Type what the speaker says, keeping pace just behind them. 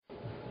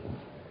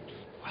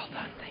Well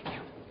done. Thank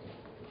you.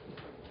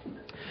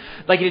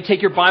 I'd like you to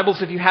take your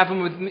Bibles, if you have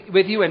them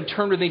with you, and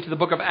turn with me to the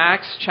book of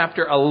Acts,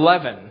 chapter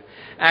 11.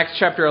 Acts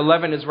chapter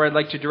 11 is where I'd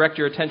like to direct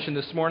your attention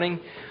this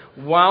morning.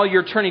 While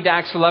you're turning to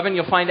Acts 11,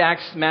 you'll find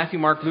Acts, Matthew,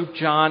 Mark, Luke,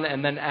 John,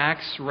 and then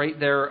Acts right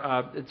there.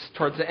 It's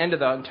towards the end of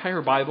the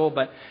entire Bible,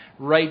 but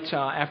right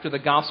after the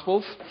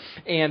Gospels.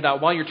 And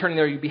while you're turning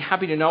there, you'd be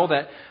happy to know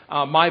that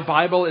my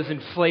Bible is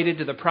inflated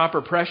to the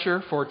proper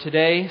pressure for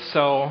today.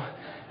 So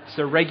it's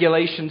a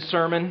regulation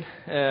sermon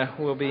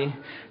will be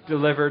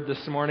delivered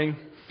this morning.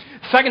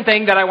 Second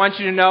thing that I want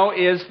you to know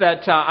is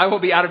that I will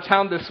be out of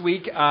town this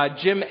week.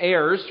 Jim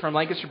Ayers from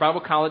Lancaster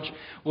Bible College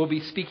will be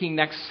speaking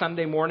next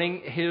Sunday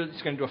morning.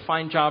 He's going to do a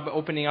fine job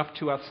opening up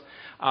to us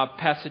a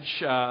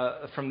passage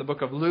from the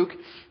book of Luke.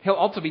 He'll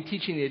also be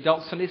teaching the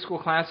adult Sunday school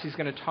class. He's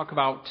going to talk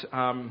about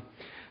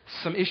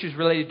some issues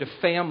related to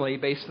family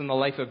based on the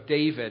life of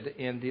David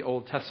in the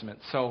Old Testament.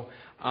 So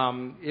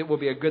it will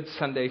be a good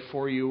Sunday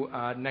for you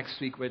next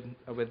week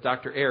with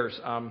Dr. Ayers.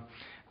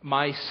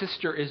 My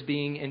sister is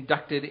being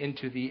inducted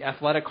into the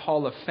Athletic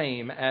Hall of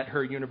Fame at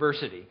her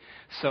university.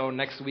 So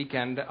next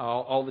weekend,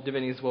 all the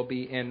Divinis will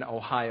be in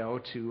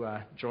Ohio to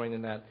join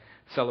in that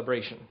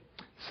celebration.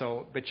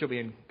 But you'll be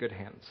in good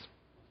hands.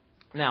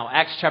 Now,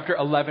 Acts chapter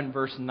 11,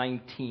 verse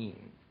 19.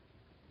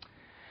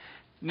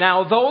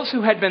 Now, those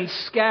who had been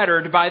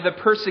scattered by the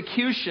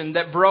persecution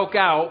that broke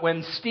out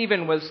when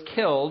Stephen was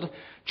killed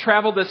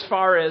traveled as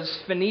far as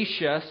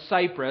Phoenicia,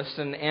 Cyprus,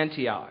 and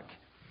Antioch,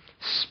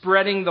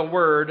 spreading the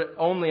word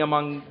only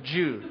among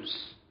Jews.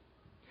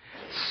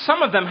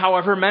 Some of them,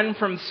 however, men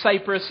from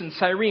Cyprus and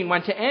Cyrene,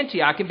 went to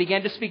Antioch and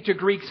began to speak to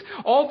Greeks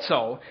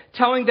also,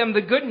 telling them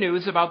the good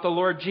news about the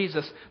Lord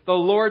Jesus. The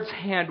Lord's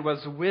hand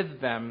was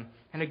with them,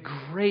 and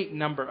a great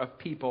number of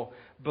people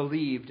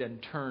believed and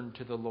turned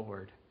to the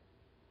Lord.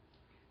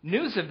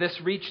 News of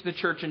this reached the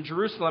church in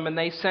Jerusalem, and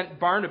they sent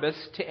Barnabas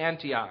to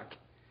Antioch.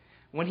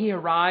 When he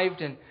arrived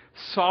and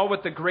saw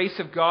what the grace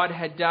of God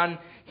had done,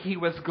 he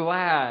was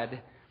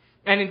glad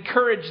and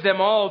encouraged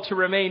them all to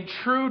remain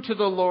true to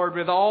the Lord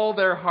with all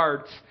their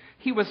hearts.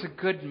 He was a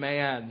good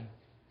man,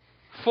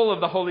 full of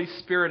the Holy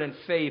Spirit and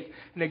faith,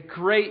 and a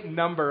great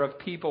number of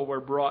people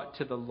were brought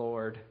to the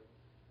Lord.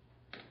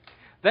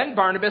 Then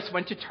Barnabas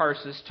went to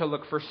Tarsus to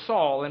look for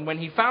Saul, and when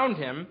he found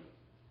him,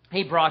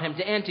 he brought him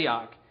to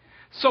Antioch.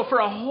 So for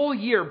a whole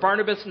year,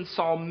 Barnabas and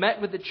Saul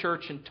met with the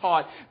church and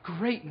taught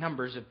great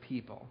numbers of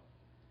people.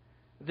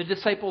 The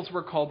disciples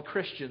were called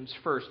Christians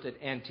first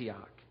at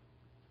Antioch.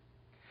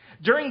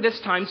 During this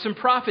time, some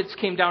prophets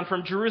came down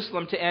from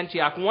Jerusalem to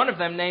Antioch. One of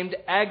them, named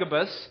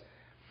Agabus,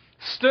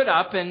 stood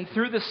up and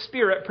through the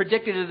Spirit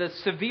predicted that a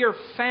severe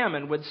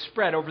famine would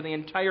spread over the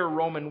entire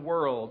Roman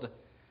world.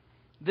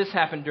 This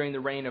happened during the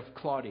reign of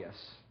Claudius.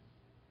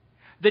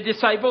 The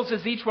disciples,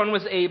 as each one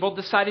was able,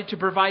 decided to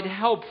provide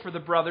help for the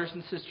brothers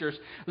and sisters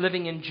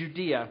living in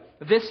Judea.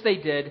 This they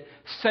did,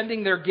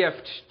 sending their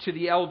gift to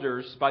the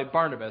elders by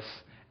Barnabas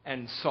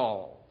and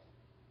Saul.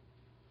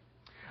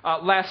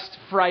 Last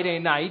Friday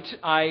night,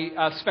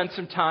 I spent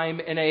some time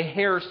in a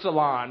hair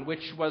salon,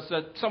 which was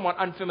a somewhat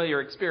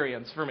unfamiliar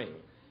experience for me.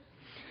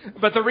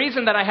 But the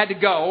reason that I had to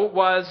go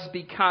was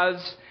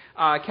because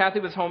Kathy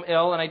was home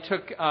ill, and I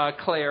took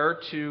Claire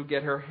to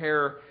get her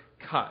hair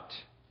cut.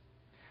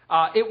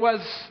 It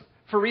was,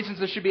 for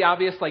reasons that should be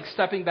obvious, like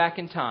stepping back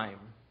in time.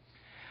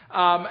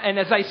 And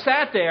as I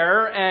sat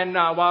there, and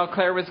while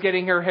Claire was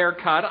getting her hair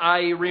cut,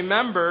 I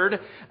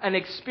remembered an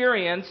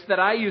experience that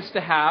I used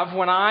to have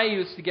when I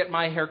used to get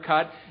my hair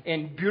cut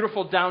in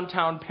beautiful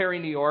downtown Perry,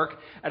 New York,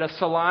 at a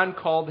salon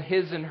called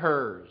His and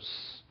Hers,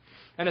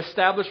 an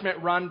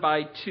establishment run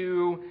by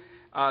two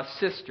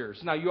sisters.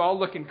 Now, you all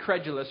look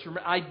incredulous.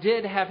 I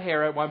did have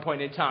hair at one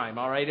point in time,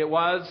 all right? It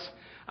was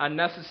a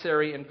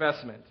necessary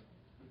investment.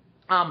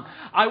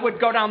 I would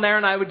go down there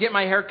and I would get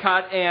my hair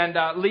cut, and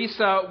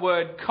Lisa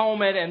would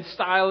comb it and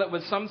style it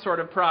with some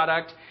sort of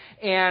product,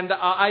 and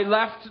I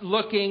left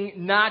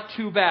looking not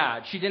too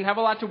bad. She didn't have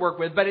a lot to work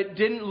with, but it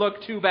didn't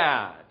look too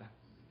bad.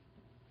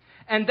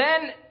 And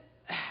then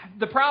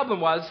the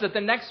problem was that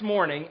the next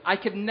morning I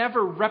could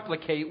never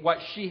replicate what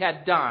she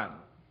had done.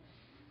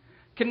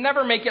 Could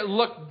never make it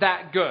look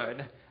that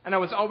good, and I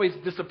was always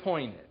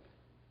disappointed.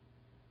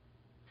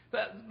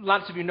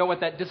 Lots of you know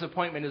what that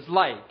disappointment is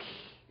like.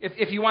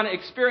 If you want to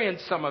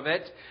experience some of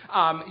it,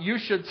 you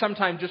should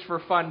sometime, just for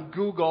fun,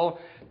 Google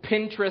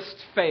Pinterest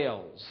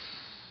fails.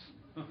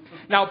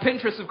 Now,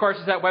 Pinterest, of course,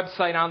 is that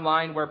website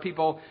online where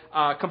people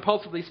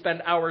compulsively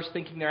spend hours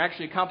thinking they're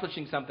actually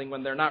accomplishing something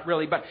when they're not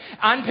really. But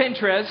on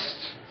Pinterest,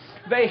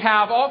 they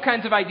have all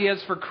kinds of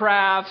ideas for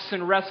crafts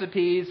and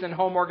recipes and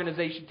home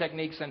organization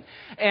techniques.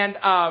 And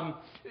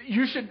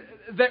you should...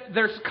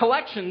 There's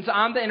collections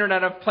on the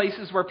internet of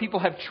places where people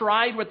have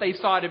tried what they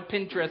saw at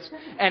Pinterest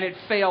and it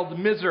failed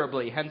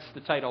miserably, hence the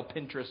title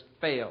Pinterest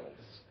Fails.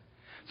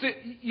 So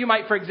you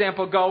might, for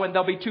example, go and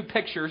there'll be two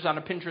pictures on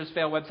a Pinterest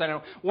fail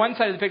website. One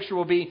side of the picture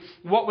will be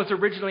what was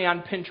originally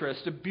on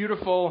Pinterest, a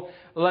beautiful,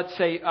 let's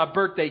say, a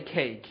birthday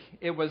cake.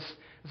 It was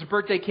a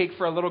birthday cake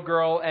for a little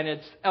girl, and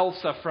it's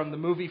Elsa from the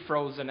movie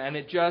Frozen, and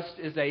it just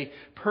is a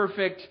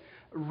perfect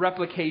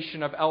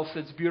replication of Elsa.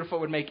 It's beautiful.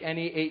 It would make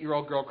any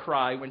 8-year-old girl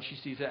cry when she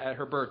sees it at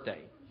her birthday.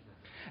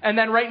 And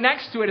then right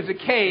next to it is a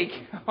cake.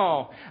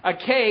 A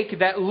cake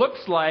that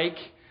looks like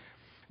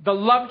the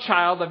love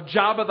child of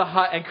Jabba the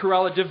Hutt and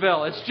Cruella de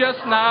Vil. It's just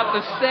not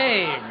the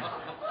same.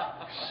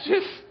 It's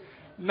just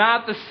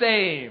not the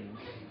same.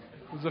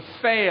 It was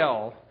a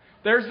fail.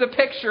 There's the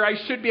picture. I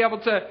should be able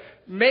to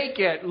make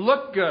it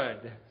look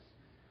good.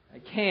 I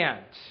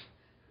can't.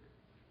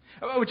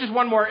 Which is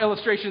one more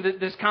illustration of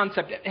this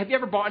concept. Have you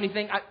ever bought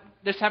anything?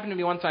 This happened to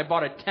me once. I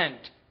bought a tent.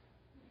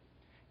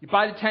 You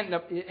buy the tent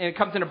and it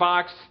comes in a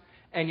box,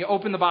 and you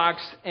open the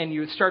box and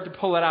you start to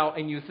pull it out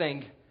and you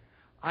think,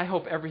 I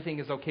hope everything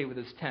is okay with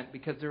this tent,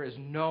 because there is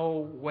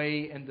no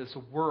way in this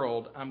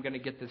world I'm going to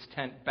get this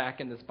tent back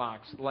in this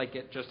box like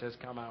it just has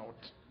come out.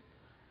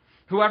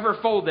 Whoever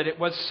folded it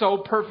was so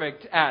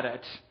perfect at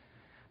it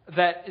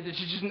that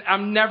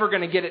I'm never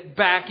going to get it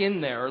back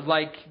in there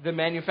like the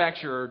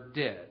manufacturer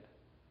did.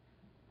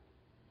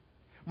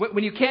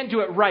 When you can't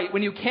do it right,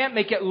 when you can't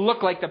make it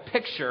look like the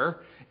picture,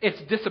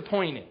 it's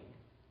disappointing.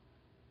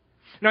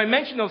 Now, I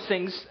mention those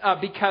things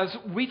because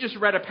we just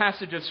read a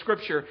passage of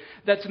Scripture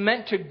that's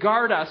meant to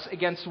guard us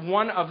against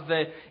one of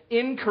the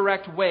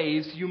incorrect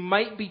ways you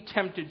might be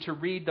tempted to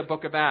read the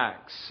book of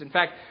Acts. In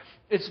fact,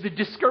 it's the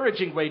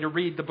discouraging way to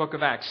read the book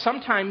of Acts.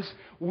 Sometimes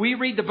we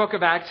read the book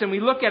of Acts and we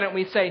look at it and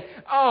we say,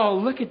 oh,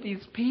 look at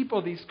these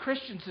people, these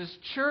Christians, this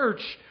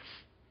church.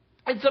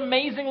 It's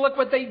amazing. Look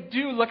what they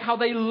do. Look how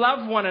they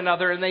love one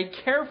another and they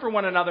care for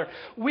one another.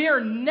 We are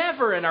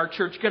never in our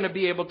church going to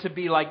be able to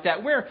be like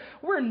that.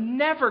 We're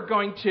never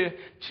going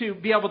to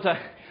be able to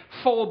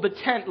fold the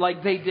tent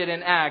like they did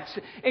in Acts.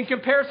 In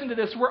comparison to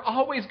this, we're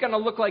always going to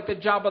look like the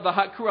Jabba the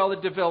Hutt,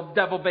 Cruella de Vil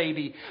devil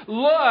baby.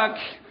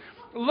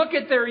 Look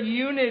at their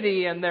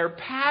unity and their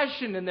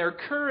passion and their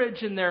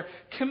courage and their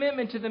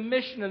commitment to the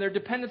mission and their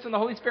dependence on the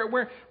Holy Spirit.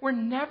 We're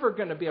never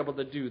going to be able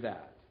to do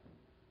that.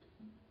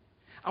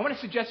 I want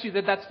to suggest to you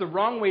that that's the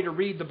wrong way to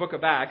read the book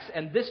of Acts,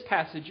 and this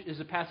passage is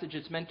a passage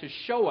that's meant to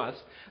show us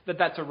that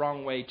that's a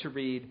wrong way to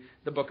read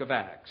the book of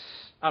Acts.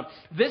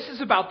 This is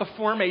about the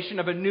formation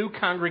of a new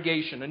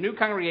congregation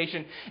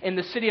in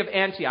the city of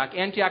Antioch.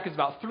 Antioch is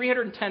about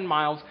 310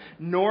 miles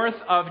north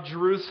of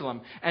Jerusalem,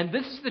 and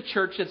this is the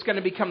church that's going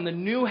to become the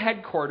new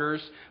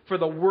headquarters for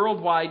the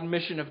worldwide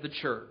mission of the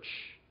church.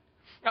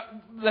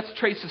 Let's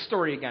trace the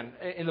story again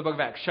in the book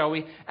of Acts, shall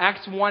we?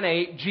 Acts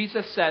 1:8,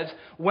 Jesus says,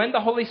 when the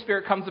Holy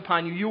Spirit comes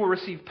upon you, you will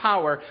receive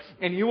power,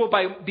 and you will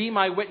be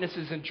my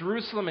witnesses in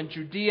Jerusalem and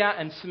Judea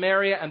and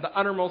Samaria and the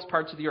uttermost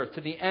parts of the earth,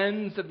 to the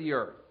ends of the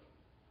earth.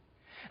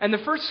 And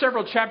the first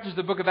several chapters of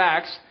the book of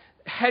Acts,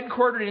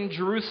 headquartered in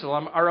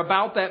Jerusalem, are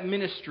about that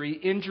ministry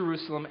in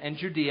Jerusalem and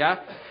Judea,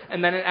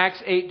 and then in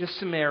Acts 8 to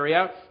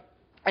Samaria.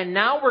 And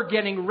now we're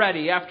getting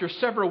ready, after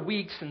several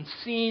weeks and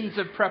scenes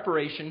of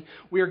preparation,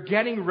 we're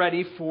getting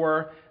ready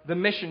for the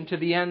mission to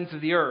the ends of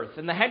the earth.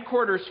 And the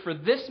headquarters for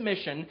this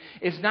mission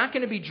is not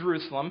going to be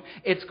Jerusalem,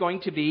 it's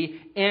going to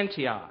be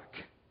Antioch.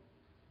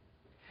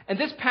 And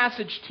this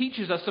passage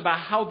teaches us about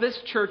how this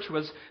church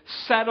was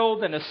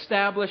settled and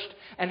established,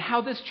 and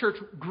how this church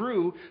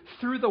grew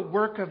through the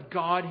work of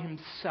God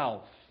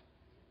Himself.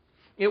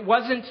 It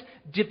wasn't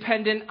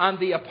dependent on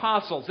the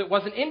apostles. It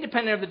wasn't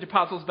independent of the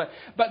apostles,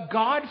 but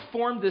God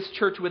formed this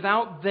church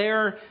without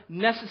their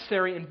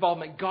necessary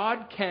involvement.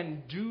 God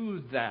can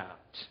do that.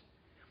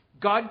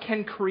 God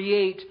can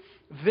create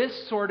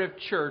this sort of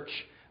church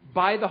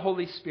by the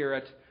Holy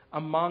Spirit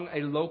among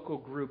a local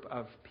group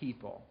of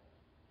people.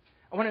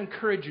 I want to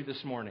encourage you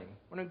this morning.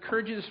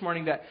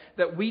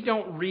 That we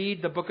don't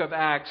read the book of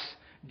Acts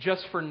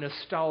just for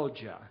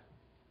nostalgia.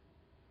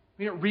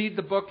 We don't read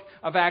the book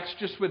of Acts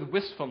just with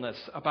wistfulness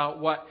about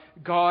what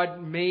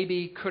God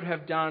maybe could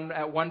have done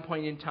at one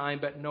point in time,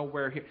 but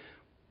nowhere here.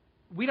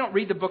 We don't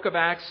read the book of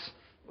Acts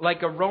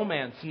like a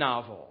romance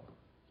novel.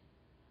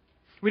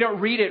 We don't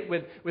read it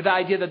with the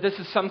idea that this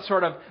is some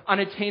sort of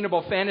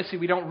unattainable fantasy.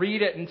 We don't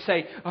read it and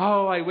say,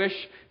 oh, I wish,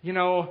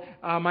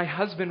 my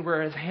husband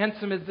were as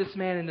handsome as this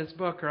man in this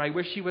book, or I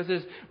wish he was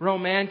as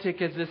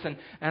romantic as this, and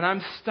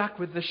I'm stuck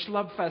with the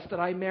schlubfest that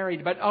I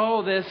married. But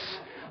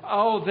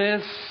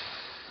this.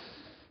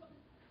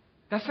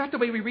 That's not the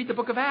way we read the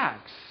book of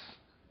Acts.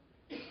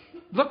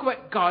 Look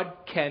what God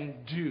can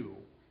do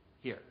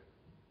here.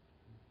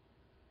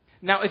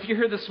 Now, if you're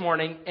here this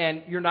morning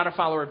and you're not a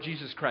follower of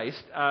Jesus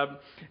Christ,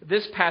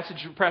 this passage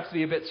will perhaps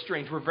be a bit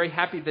strange. We're very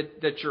happy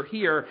that you're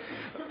here.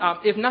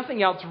 If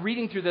nothing else,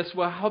 reading through this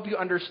will help you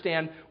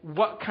understand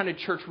what kind of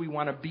church we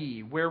want to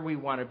be, where we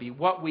want to be,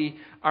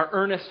 our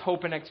earnest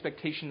hope and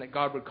expectation that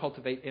God would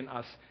cultivate in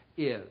us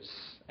is.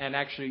 And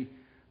actually,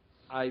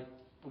 I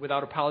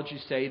without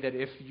apology say that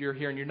if you're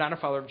here and you're not a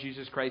follower of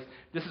Jesus Christ,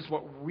 this is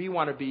what we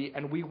want to be,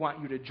 and we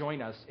want you to join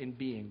us in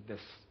being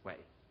this way.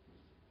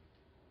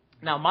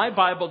 Now, my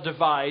Bible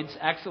divides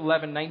Acts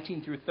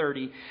 11:19 through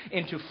 30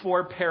 into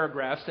 4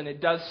 paragraphs, and it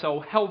does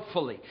so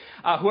helpfully.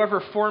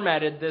 Whoever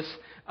formatted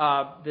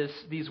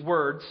these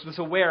words was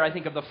aware, I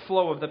think, of the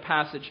flow of the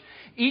passage.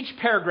 Each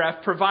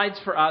paragraph provides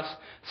for us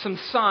some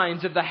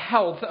signs of the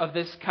health of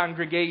this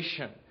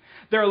congregation.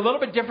 They're a little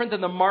bit different than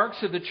the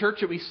marks of the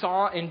church that we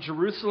saw in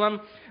Jerusalem,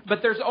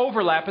 but there's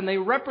overlap, and they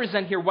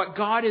represent here what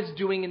God is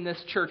doing in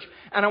this church.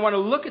 And I want to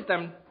look at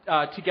them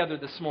together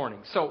this morning.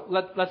 So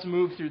let's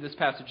move through this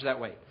passage that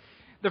way.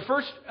 The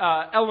first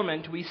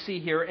element we see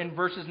here in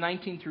verses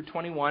 19 through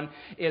 21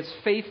 is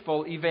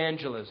faithful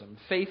evangelism.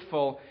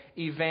 Faithful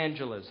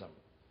evangelism.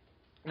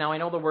 Now, I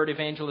know the word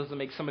evangelism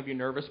makes some of you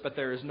nervous, but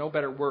there is no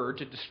better word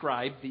to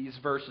describe these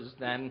verses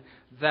than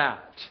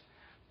that.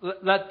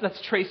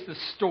 Let's trace the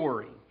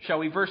story, shall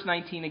we? Verse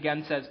 19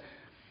 again says,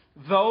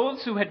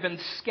 "Those who had been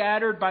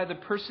scattered by the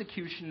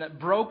persecution that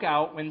broke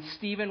out when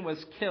Stephen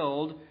was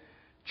killed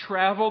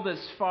traveled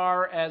as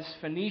far as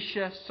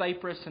Phoenicia,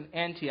 Cyprus, and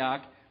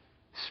Antioch,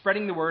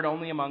 spreading the word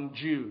only among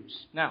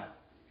Jews." Now,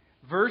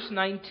 verse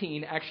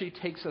 19 actually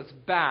takes us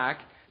back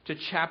to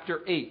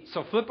chapter 8.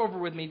 So flip over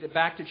with me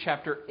back to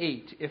chapter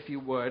 8, if you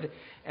would.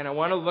 And I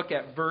want to look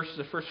at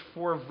the first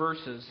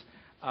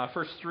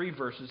three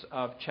verses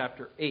of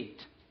chapter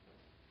 8.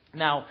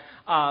 Now,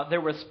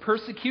 there was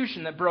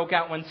persecution that broke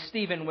out when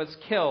Stephen was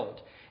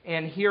killed.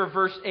 And here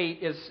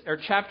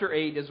chapter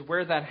 8 is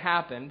where that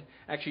happened.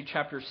 Actually,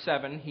 chapter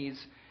 7,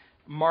 he's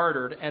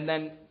martyred. And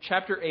then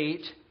chapter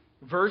 8,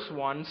 verse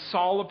 1,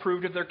 Saul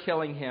approved of their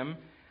killing him.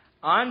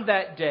 On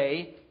that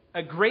day,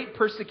 a great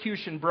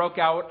persecution broke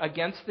out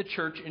against the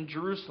church in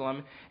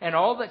Jerusalem, and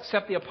all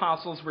except the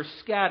apostles were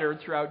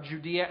scattered throughout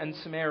Judea and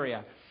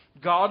Samaria.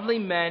 Godly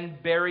men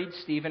buried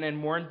Stephen and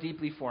mourned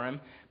deeply for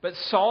him. But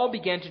Saul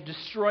began to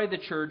destroy the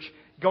church,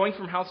 going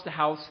from house to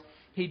house.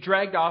 He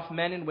dragged off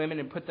men and women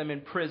and put them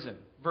in prison.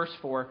 Verse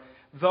 4,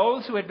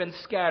 "Those who had been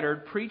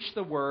scattered preached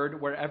the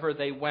word wherever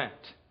they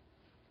went."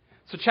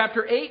 So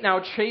chapter 8 now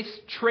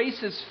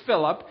traces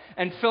Philip,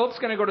 and Philip's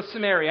going to go to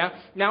Samaria.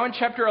 Now in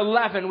chapter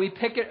 11, we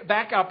pick it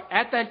back up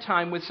at that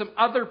time with some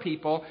other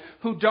people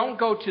who don't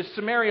go to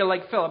Samaria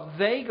like Philip.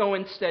 They go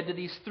instead to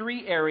these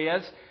three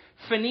areas: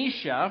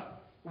 Phoenicia,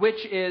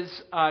 which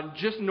is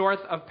just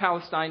north of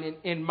Palestine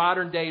in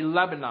modern-day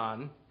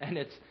Lebanon. And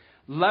it's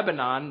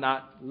Lebanon,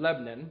 not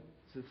Lebanon.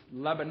 It's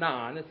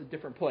Lebanon. It's a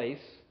different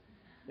place.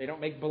 They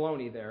don't make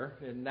bologna there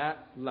in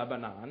that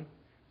Lebanon.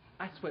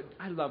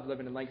 I love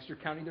living in Lancaster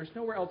County. There's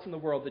nowhere else in the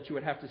world that you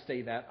would have to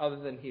say that other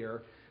than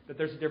here, that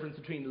there's a difference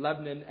between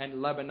Lebanon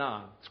and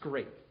Lebanon. It's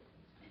great.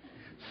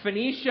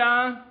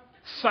 Phoenicia,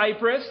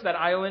 Cyprus, that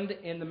island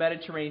in the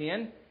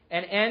Mediterranean,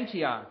 and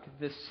Antioch,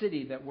 the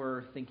city that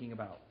we're thinking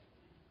about.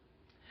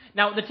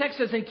 Now, the text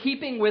says, in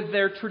keeping with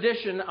their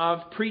tradition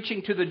of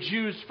preaching to the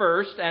Jews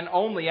first, and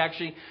only,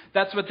 actually,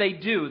 that's what they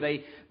do.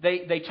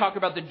 They talk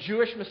about the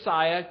Jewish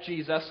Messiah,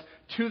 Jesus,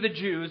 to the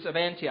Jews of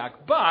Antioch.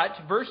 But,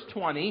 verse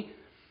 20,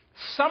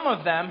 some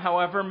of them,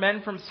 however,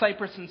 men from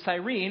Cyprus and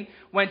Cyrene,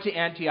 went to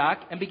Antioch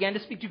and began to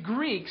speak to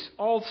Greeks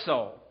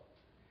also.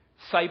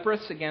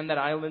 Cyprus, again, that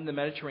island in the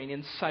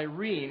Mediterranean.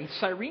 Cyrene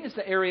is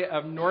the area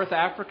of North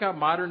Africa,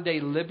 modern-day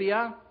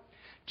Libya.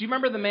 Do you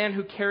remember the man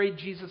who carried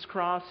Jesus'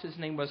 cross? His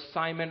name was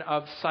Simon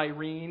of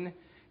Cyrene.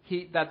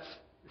 That's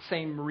the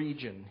same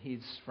region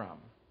he's from.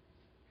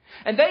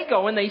 And they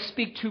go and they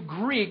speak to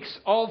Greeks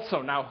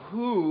also. Now,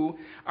 who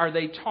are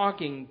they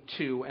talking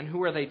to, and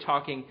who are they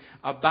talking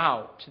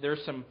about?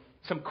 There's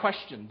some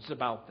questions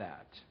about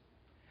that.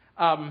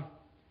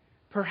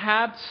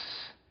 Perhaps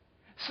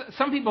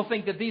some people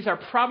think that these are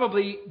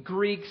probably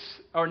Greeks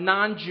or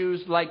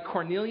non-Jews like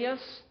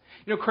Cornelius.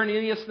 You know,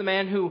 Cornelius, the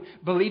man who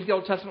believed the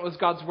Old Testament was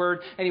God's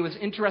word, and he was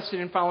interested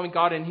in following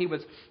God, and he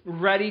was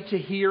ready to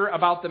hear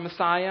about the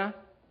Messiah.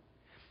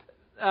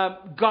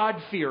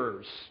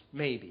 God-fearers,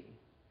 maybe.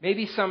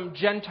 Maybe some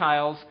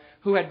Gentiles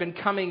who had been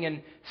coming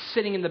and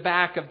sitting in the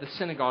back of the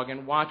synagogue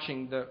and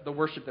watching the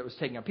worship that was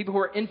taking up. People who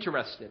were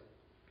interested.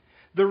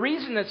 The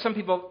reason that some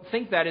people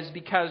think that is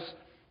because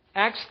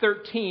Acts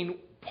 13,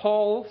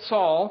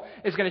 Saul,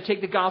 is going to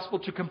take the gospel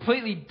to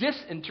completely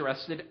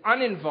disinterested,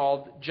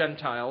 uninvolved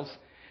Gentiles.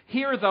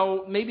 Here,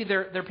 though, maybe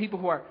they're people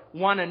who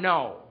want to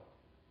know.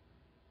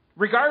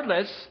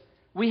 Regardless,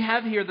 we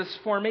have here this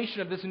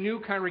formation of this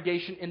new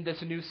congregation in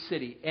this new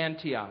city,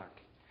 Antioch.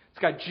 It's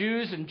got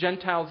Jews and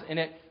Gentiles in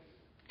it.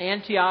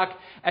 Antioch,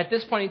 at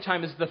this point in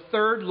time, is the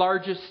third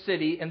largest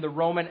city in the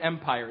Roman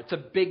Empire. It's a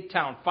big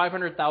town,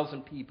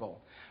 500,000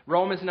 people.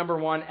 Rome is number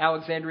 1,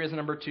 Alexandria is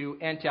number 2,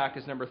 Antioch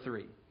is number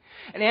 3.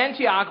 And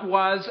Antioch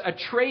was a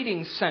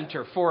trading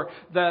center for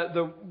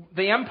the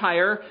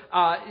empire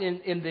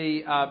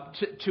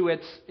to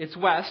its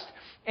west,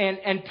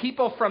 and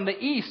people from the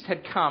east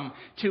had come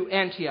to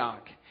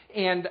Antioch.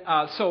 And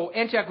so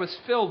Antioch was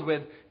filled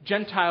with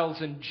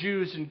Gentiles and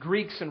Jews and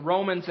Greeks and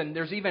Romans, and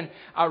there's even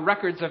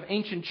records of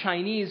ancient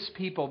Chinese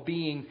people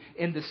being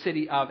in the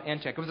city of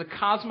Antioch. It was a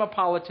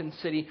cosmopolitan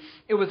city.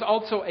 It was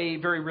also a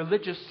very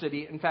religious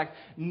city. In fact,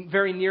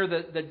 very near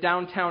the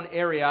downtown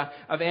area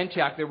of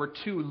Antioch, there were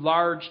 2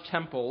 large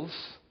temples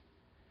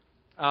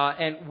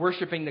and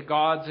worshiping the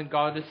gods and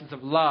goddesses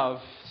of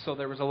love, so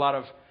there was a lot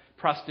of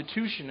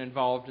prostitution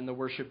involved in the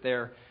worship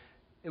there.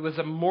 It was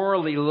a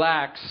morally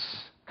lax,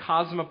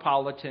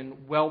 cosmopolitan,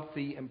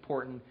 wealthy,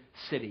 important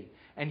city.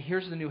 And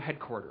here's the new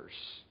headquarters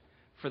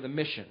for the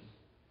mission.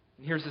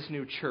 And here's this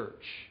new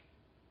church.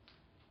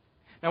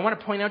 Now, I want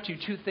to point out to you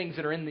two things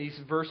that are in these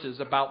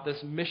verses about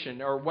this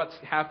mission or what's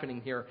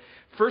happening here.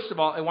 First of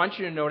all, I want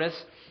you to notice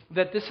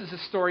that this is a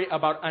story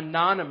about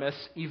anonymous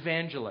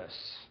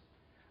evangelists.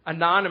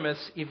 Anonymous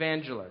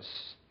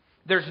evangelists.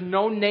 There's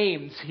no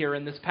names here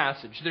in this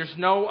passage. There's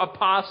no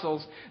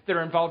apostles that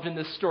are involved in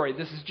this story.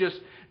 This is just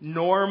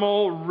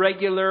normal,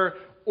 regular,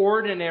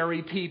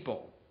 ordinary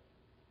people.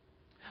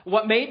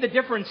 What made the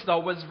difference,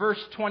 though, was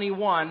verse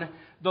 21,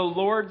 the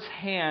Lord's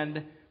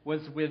hand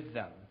was with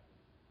them.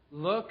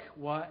 Look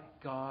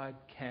what God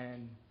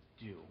can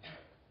do.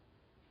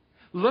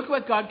 Look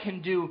what God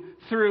can do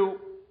through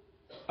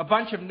a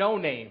bunch of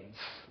no-names.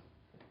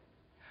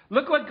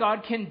 Look what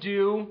God can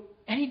do,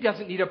 and He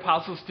doesn't need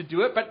apostles to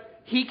do it,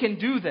 but He can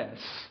do this.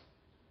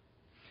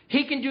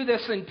 He can do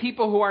this in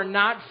people who are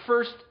not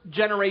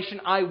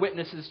first-generation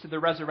eyewitnesses to the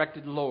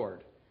resurrected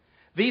Lord.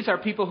 These are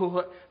people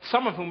who,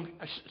 some of whom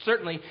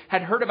certainly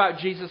had heard about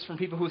Jesus from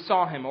people who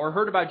saw Him, or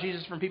heard about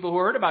Jesus from people who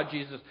heard about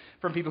Jesus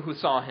from people who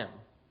saw Him.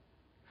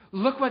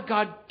 Look what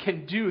God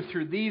can do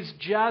through these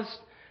just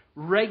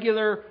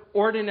regular,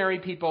 ordinary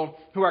people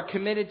who are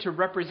committed to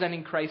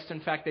representing Christ.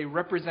 In fact, they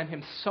represent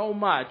Him so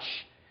much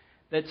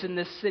that it's in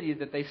this city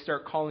that they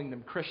start calling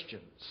them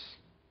Christians.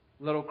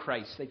 Little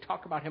Christ. They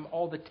talk about Him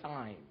all the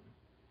time,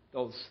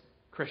 those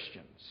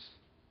Christians.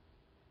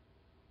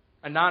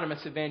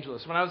 Anonymous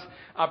evangelists. When I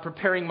was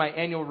preparing my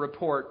annual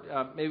report,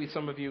 maybe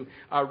some of you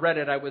read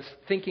it, I was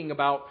thinking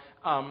about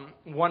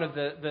one of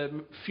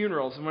the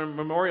funerals and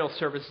memorial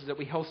services that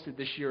we hosted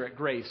this year at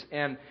Grace.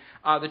 And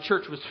the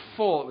church was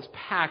full. It was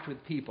packed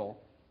with people.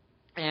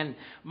 And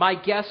my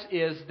guess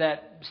is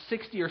that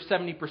 60 or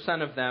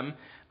 70% of them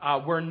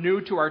were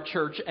new to our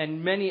church,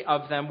 and many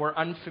of them were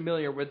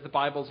unfamiliar with the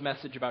Bible's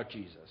message about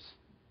Jesus.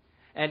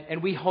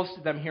 And we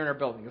hosted them here in our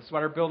building. This is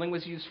what our building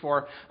was used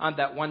for on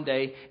that one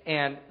day.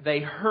 And they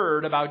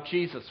heard about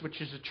Jesus,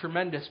 which is a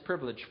tremendous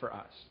privilege for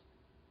us.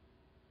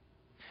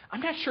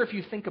 I'm not sure if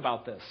you think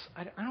about this.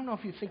 I don't know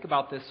if you think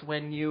about this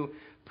when you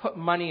put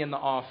money in the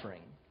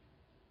offering.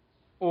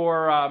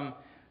 Or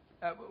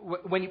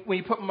when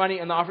you put money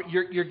in the offering,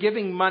 you're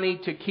giving money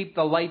to keep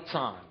the lights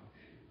on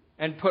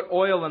and put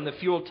oil in the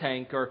fuel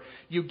tank. Or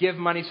you give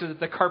money so that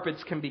the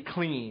carpets can be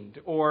cleaned.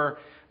 Or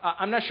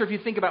I'm not sure if you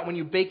think about when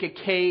you bake a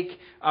cake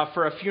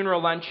for a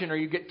funeral luncheon or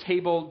you get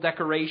table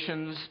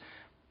decorations.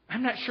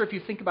 I'm not sure if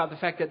you think about the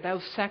fact that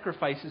those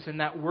sacrifices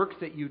and that work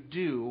that you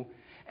do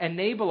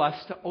enable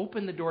us to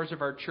open the doors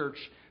of our church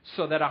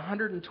so that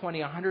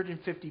 120,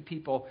 150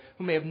 people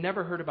who may have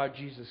never heard about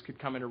Jesus could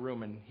come in a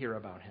room and hear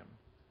about Him.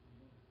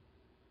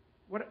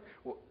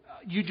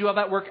 You do all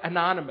that work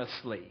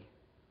anonymously,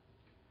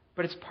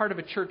 but it's part of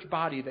a church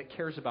body that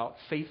cares about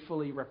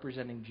faithfully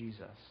representing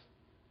Jesus.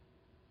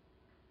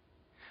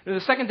 Now,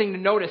 the second thing to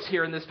notice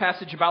here in this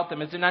passage about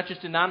them is they're not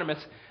just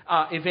anonymous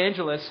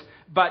evangelists,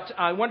 but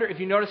I wonder if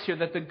you notice here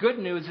that the good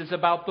news is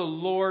about the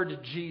Lord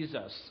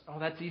Jesus. Oh,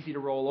 that's easy to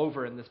roll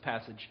over in this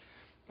passage.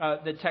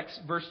 The text,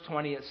 verse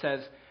 20, it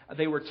says,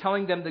 they were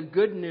telling them the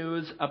good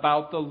news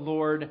about the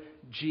Lord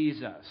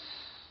Jesus.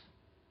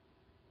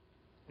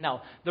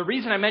 Now, the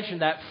reason I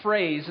mentioned that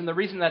phrase and the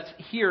reason that's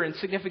here and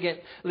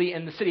significantly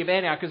in the city of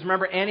Antioch is,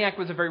 remember, Antioch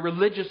was a very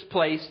religious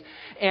place,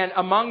 and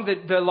among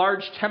the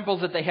large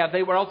temples that they have,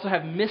 they would also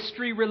have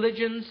mystery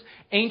religions,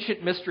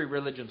 ancient mystery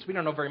religions. We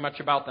don't know very much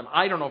about them.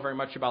 I don't know very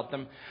much about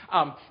them.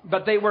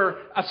 But they were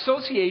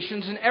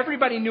associations, and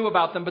everybody knew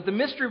about them, but the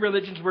mystery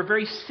religions were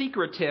very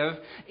secretive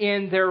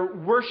in their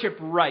worship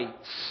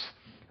rites.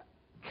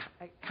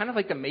 Kind of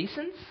like the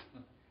Masons.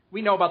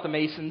 We know about the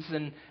Masons,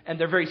 and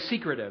they're very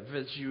secretive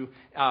as you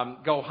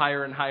go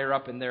higher and higher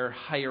up in their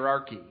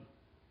hierarchy.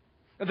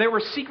 There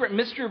were secret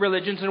mystery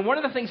religions, and one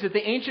of the things that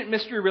the ancient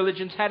mystery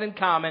religions had in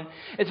common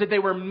is that they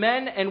were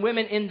men and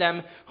women in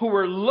them who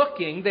were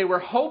they were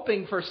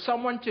hoping for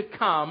someone to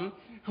come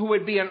who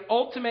would be an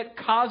ultimate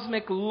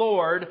cosmic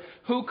Lord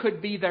who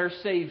could be their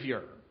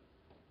Savior.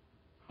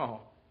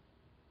 Oh.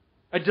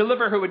 A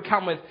deliverer who would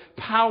come with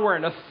power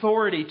and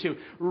authority to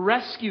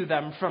rescue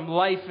them from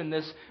life in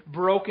this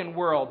broken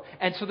world.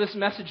 And so this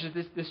message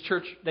that this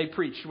church, they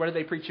preached. What did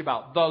they preach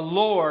about? The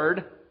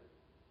Lord,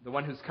 the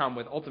one who's come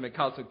with ultimate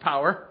cosmic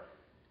power.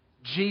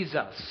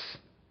 Jesus,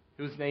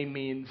 whose name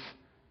means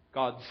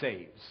God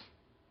saves.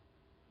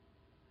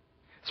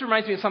 This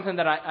reminds me of something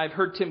that I've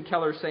heard Tim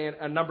Keller say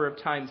a number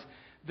of times.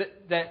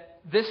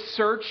 That this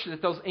search,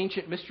 that those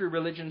ancient mystery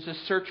religions,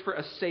 this search for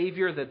a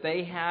Savior that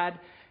they had,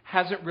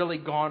 hasn't really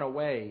gone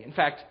away. In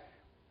fact,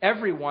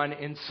 everyone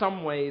in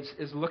some ways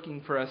is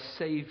looking for a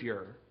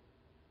Savior.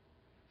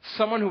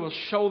 Someone who will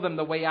show them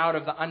the way out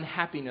of the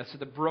unhappiness, of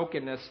the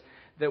brokenness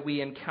that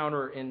we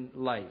encounter in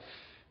life.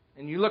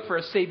 And you look for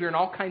a Savior in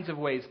all kinds of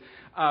ways.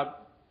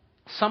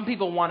 Some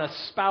people want a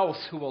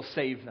spouse who will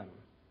save them.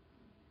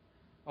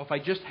 Oh, if I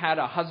just had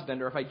a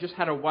husband or if I just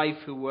had a wife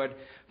who would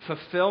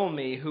fulfill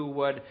me, who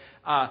would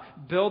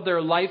build their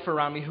life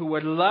around me, who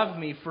would love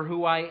me for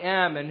who I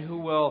am, and who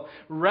will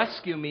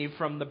rescue me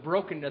from the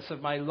brokenness of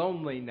my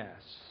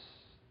loneliness.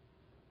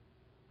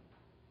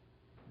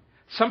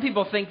 Some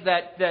people think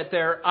that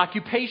their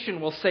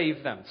occupation will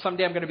save them.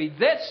 Someday I'm going to be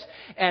this,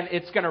 and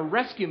it's going to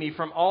rescue me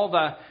from all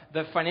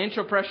the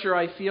financial pressure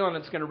I feel, and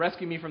it's going to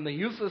rescue me from the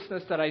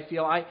uselessness that I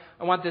feel. I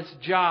want this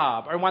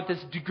job, or I want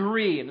this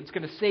degree, and it's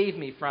going to save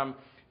me from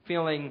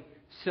feeling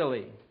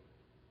silly,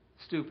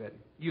 stupid,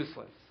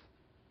 useless.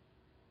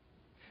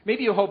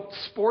 Maybe you hope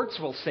sports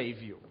will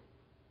save you.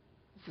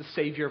 It's the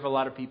savior of a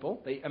lot of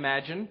people, they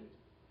imagine.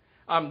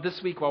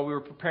 This week, while we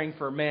were preparing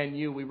for Man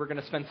U, we were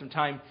going to spend some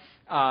time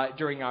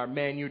during our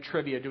Man U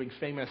trivia doing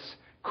famous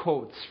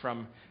quotes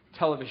from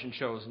television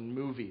shows and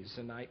movies.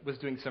 And I was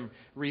doing some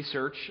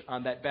research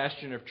on that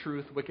bastion of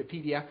truth,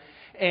 Wikipedia.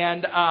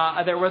 And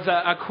there was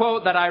a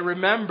quote that I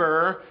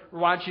remember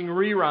watching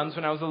reruns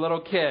when I was a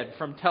little kid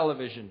from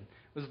television.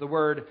 It was the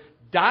word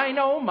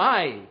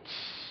dynamite.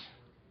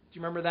 Do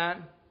you remember that?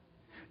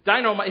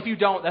 Dynamite. If you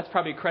don't, that's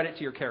probably a credit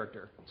to your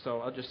character. So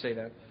I'll just say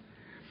that.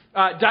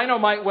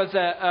 Dynamite was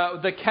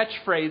the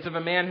catchphrase of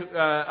a man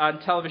on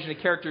television, a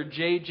character,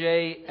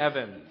 J.J.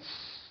 Evans.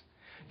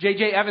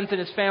 J.J. Evans and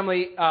his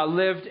family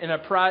lived in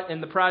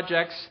the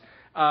projects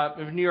of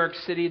New York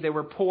City. They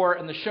were poor,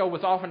 and the show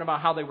was often about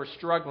how they were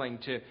struggling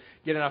to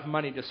get enough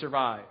money to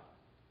survive.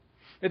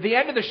 At the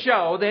end of the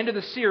show, the end of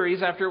the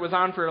series, after it was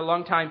on for a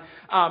long time,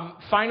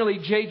 finally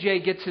J.J.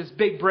 gets his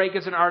big break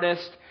as an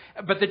artist.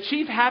 But the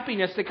chief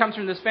happiness that comes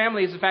from this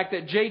family is the fact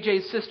that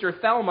J.J.'s sister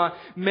Thelma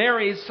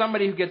marries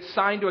somebody who gets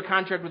signed to a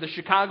contract with the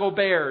Chicago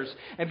Bears.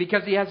 And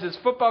because he has his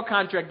football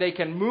contract, they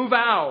can move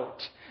out.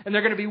 And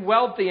they're going to be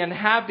wealthy and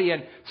happy.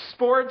 And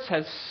sports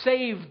has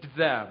saved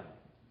them.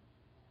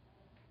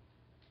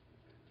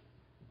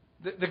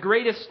 The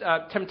greatest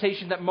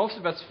temptation that most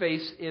of us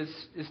face is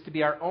to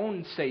be our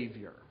own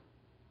savior.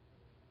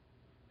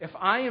 If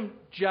I am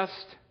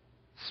just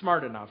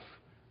smart enough,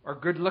 or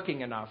good looking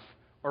enough,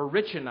 or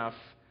rich enough,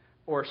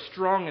 or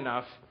strong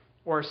enough,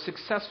 or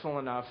successful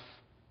enough,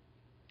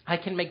 I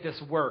can make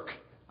this work.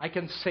 I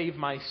can save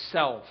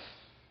myself.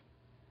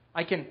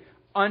 I can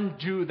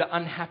undo the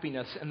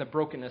unhappiness and the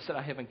brokenness that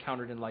I have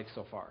encountered in life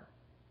so far.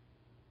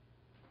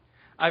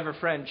 I have a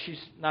friend,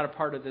 she's not a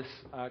part of this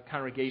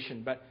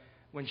congregation, but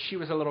when she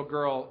was a little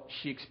girl,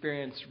 she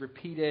experienced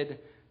repeated,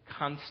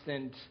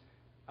 constant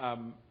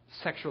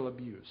sexual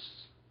abuse.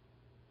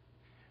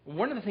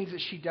 One of the things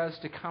that she does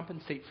to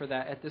compensate for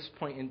that at this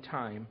point in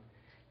time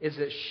is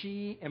that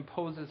she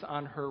imposes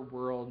on her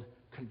world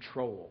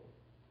control.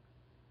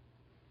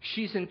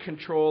 She's in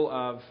control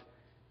of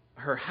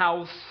her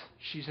house.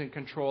 She's in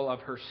control of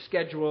her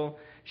schedule.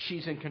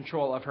 She's in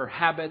control of her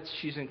habits.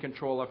 She's in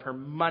control of her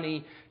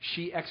money.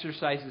 She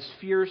exercises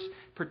fierce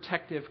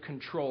protective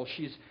control.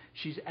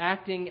 She's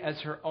acting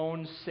as her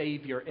own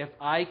savior. If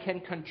I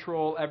can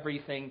control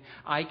everything,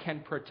 I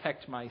can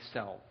protect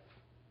myself.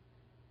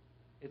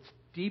 It's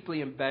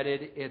deeply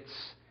embedded. It's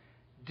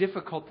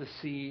difficult to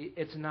see.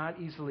 It's not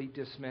easily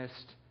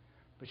dismissed.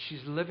 But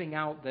she's living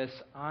out this,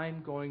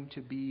 I'm going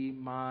to be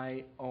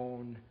my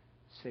own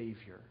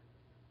Savior.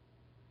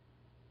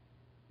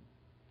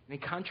 And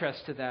in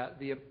contrast to that,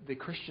 the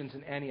Christians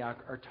in Antioch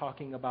are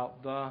talking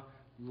about the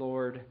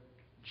Lord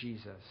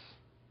Jesus.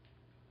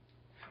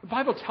 The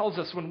Bible tells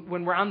us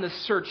when we're on this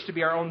search to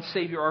be our own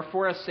Savior or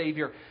for a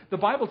Savior, the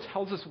Bible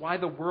tells us why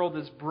the world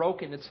is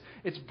broken.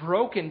 It's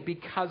broken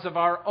because of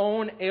our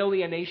own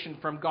alienation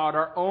from God,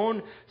 our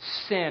own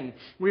sin.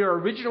 We are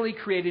originally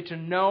created to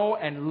know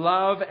and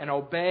love and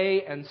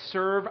obey and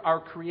serve our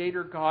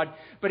Creator God,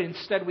 but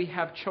instead we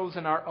have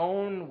chosen our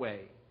own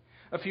way.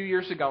 A few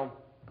years ago,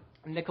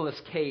 Nicolas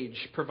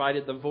Cage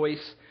provided the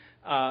voice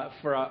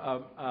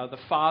for the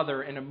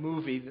father in a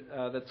movie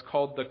that's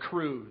called The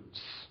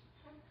Croods.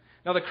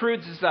 Now, the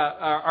Croods is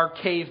our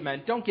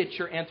cavemen. Don't get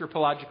your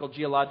anthropological,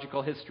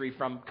 geological history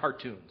from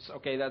cartoons.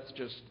 Okay, that's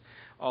just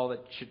all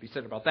that should be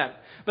said about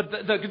that. But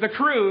the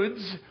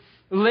Croods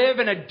live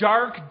in a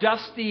dark,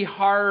 dusty,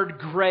 hard,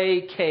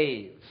 gray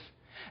cave.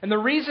 And the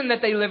reason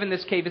that they live in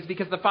this cave is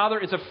because the father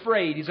is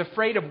afraid. He's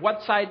afraid of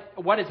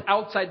what is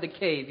outside the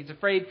cave. He's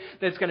afraid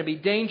that it's going to be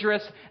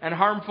dangerous and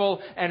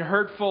harmful and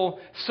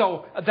hurtful.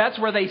 So that's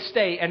where they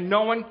stay, and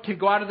no one can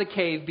go out of the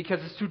cave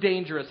because it's too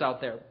dangerous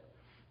out there.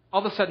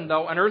 All of a sudden,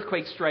 though, an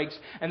earthquake strikes,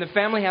 and the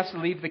family has to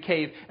leave the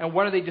cave. And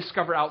what do they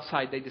discover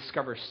outside? They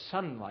discover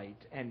sunlight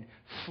and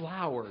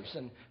flowers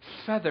and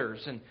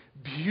feathers and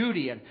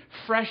beauty and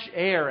fresh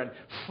air and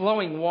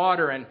flowing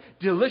water and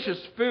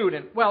delicious food.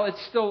 And, well,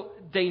 it's still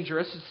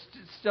dangerous.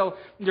 It's still,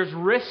 there's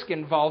risk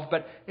involved,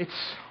 but it's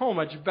so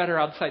much better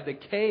outside the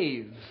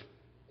cave.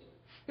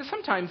 Because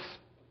sometimes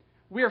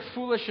we are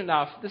foolish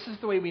enough. This is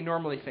the way we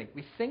normally think.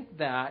 We think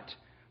that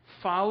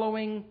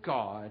following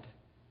God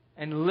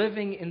and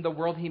living in the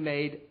world He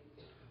made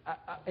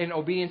in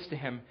obedience to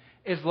Him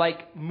is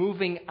like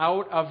moving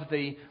out of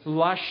the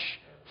lush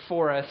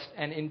forest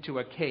and into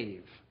a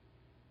cave.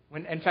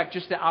 When, in fact,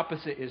 just the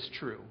opposite is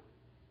true.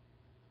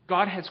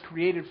 God has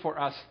created for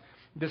us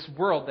this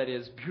world that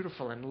is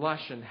beautiful and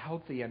lush and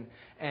healthy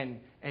and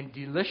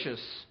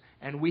delicious,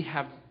 and we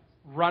have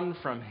run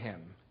from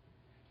Him.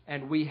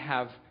 And we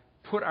have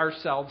put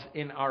ourselves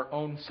in our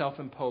own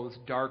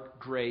self-imposed, dark,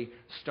 gray,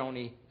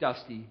 stony,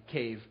 dusty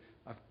cave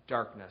of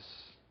darkness.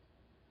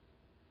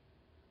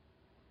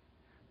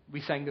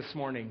 We sang this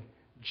morning,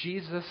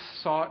 Jesus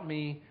sought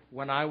me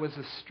when I was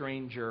a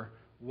stranger,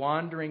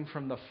 wandering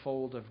from the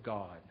fold of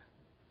God.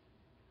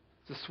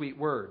 It's the sweet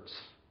words.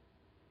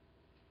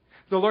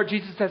 The Lord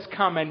Jesus has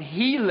come and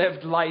He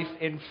lived life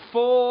in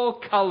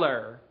full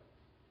color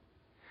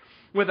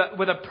with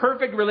a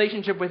perfect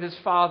relationship with His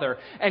Father.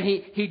 And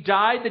He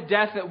died the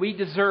death that we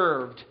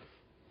deserved.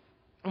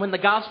 When the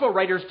gospel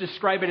writers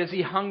describe it as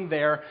He hung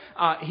there,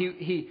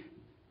 he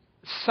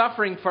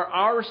suffering for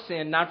our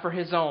sin, not for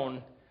His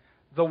own,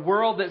 the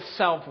world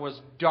itself was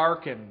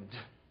darkened.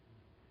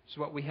 It's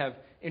what we have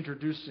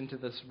introduced into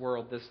this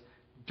world, this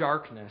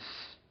darkness.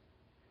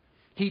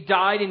 He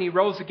died and He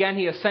rose again.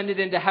 He ascended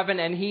into heaven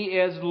and He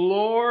is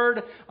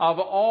Lord of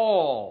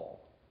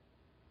all.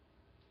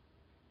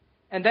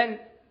 And then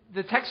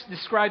the text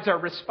describes our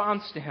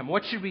response to Him.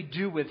 What should we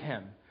do with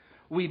Him?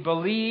 We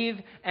believe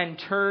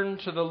and turn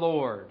to the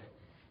Lord.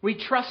 We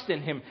trust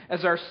in Him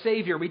as our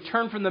Savior. We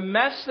turn from the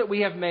mess that we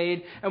have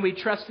made and we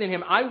trust in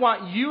Him. I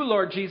want You,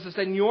 Lord Jesus,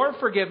 and Your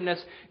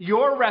forgiveness,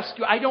 Your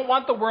rescue. I don't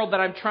want the world that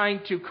I'm trying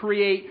to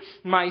create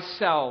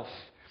myself.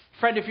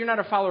 Friend, if you're not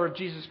a follower of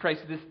Jesus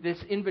Christ, this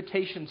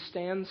invitation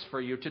stands for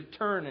you to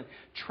turn and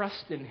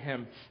trust in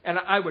Him. And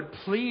I would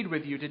plead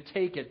with you to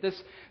take it.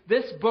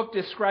 This book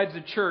describes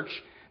a church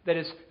that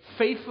is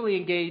faithfully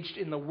engaged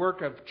in the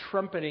work of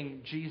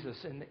trumpeting Jesus.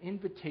 And the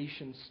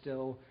invitation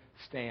still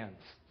stands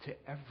to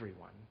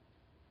everyone.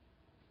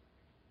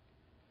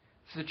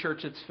 This is a church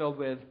that's filled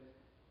with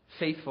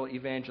faithful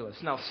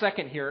evangelists. Now,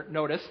 second here,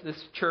 notice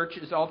this church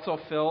is also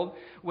filled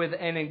with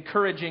an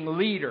encouraging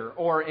leader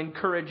or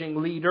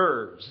encouraging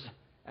leaders,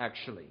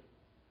 actually.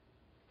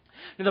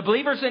 Now, the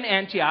believers in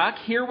Antioch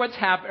hear what's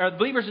happening, or the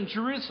believers in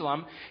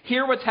Jerusalem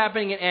hear what's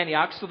happening in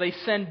Antioch, so they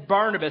send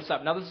Barnabas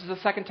up. Now, this is the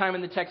second time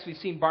in the text we've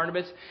seen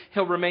Barnabas.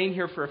 He'll remain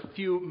here for a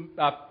few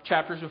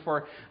chapters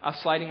before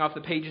sliding off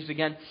the pages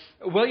again.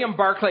 William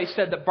Barclay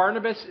said that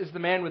Barnabas is the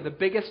man with the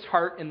biggest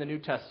heart in the New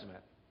Testament.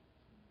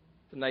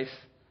 It's a nice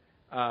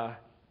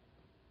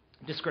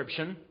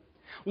description.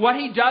 What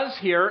he does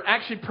here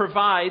actually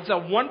provides a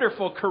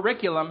wonderful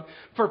curriculum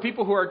for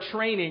people who are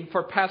training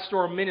for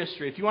pastoral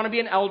ministry. If you want to be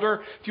an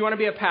elder, if you want to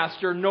be a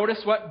pastor, notice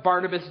what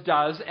Barnabas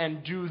does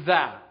and do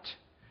that.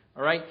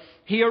 All right?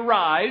 He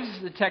arrives,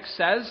 the text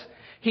says.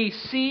 He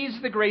sees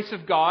the grace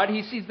of God.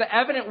 He sees the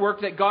evident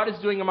work that God is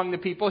doing among the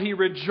people. He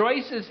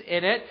rejoices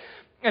in it.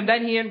 And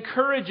then he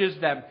encourages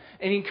them.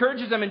 And he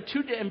encourages them in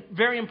two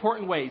very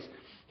important ways.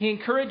 He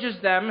encourages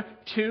them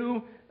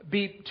to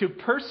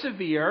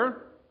persevere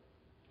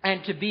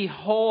and to be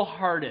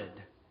wholehearted.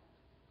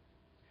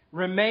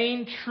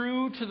 Remain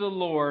true to the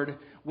Lord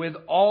with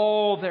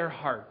all their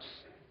hearts.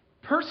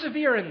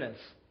 Persevere in this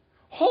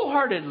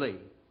wholeheartedly.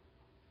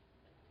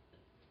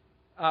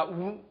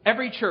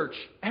 Every church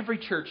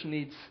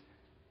needs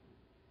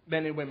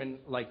men and women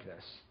like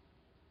this.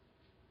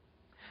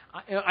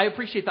 I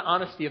appreciate the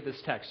honesty of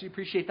this text. Do you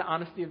appreciate the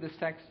honesty of this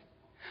text?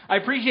 I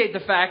appreciate the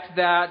fact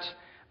that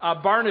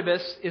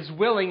Barnabas is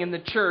willing in the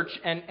church,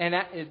 and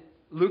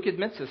Luke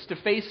admits this, to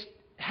face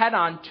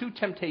head-on two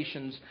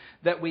temptations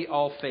that we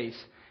all face.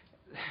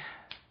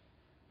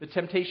 The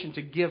temptation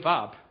to give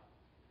up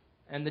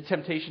and the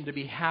temptation to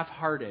be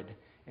half-hearted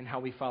in how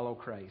we follow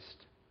Christ.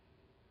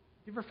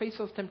 You ever face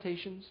those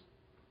temptations?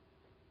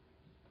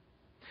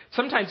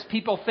 Sometimes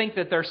people think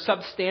that they're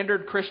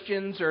substandard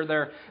Christians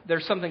or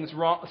there's something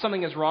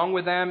is wrong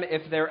with them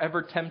if they're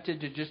ever tempted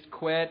to just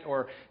quit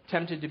or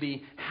tempted to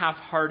be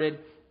half-hearted.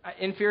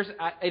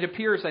 It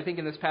appears, I think,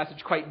 in this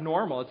passage quite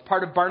normal. It's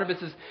part of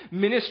Barnabas'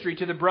 ministry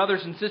to the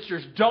brothers and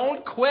sisters.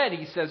 Don't quit,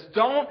 he says.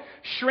 Don't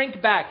shrink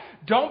back.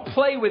 Don't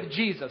play with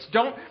Jesus.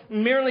 Don't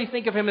merely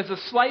think of Him as a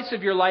slice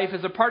of your life,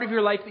 as a part of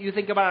your life that you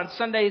think about on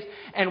Sundays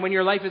and when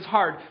your life is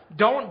hard.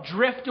 Don't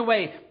drift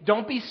away.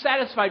 Don't be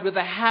satisfied with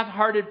the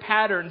half-hearted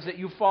patterns that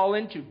you fall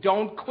into.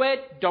 Don't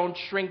quit. Don't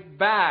shrink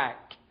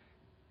back.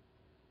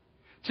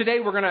 Today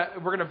we're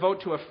gonna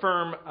vote to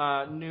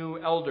affirm new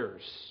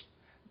elders.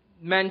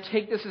 Men,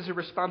 take this as a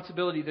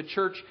responsibility. The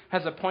church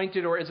has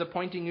appointed or is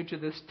appointing you to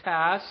this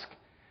task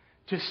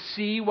to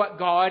see what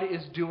God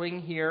is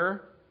doing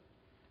here,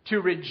 to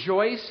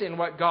rejoice in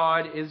what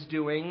God is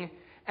doing,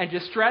 and to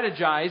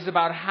strategize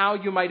about how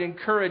you might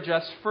encourage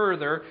us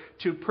further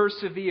to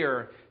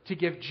persevere, to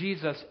give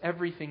Jesus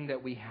everything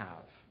that we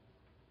have.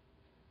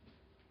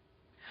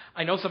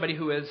 I know somebody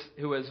who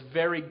is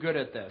very good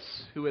at this,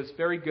 who is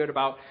very good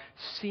about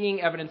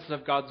seeing evidence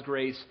of God's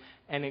grace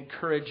and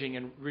encouraging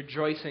and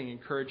rejoicing,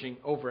 encouraging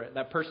over it.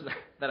 That person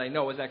that I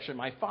know is actually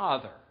my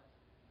father.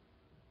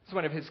 It's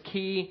one of his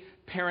key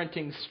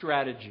parenting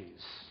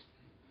strategies.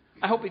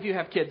 I hope if you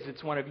have kids,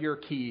 it's one of your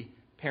key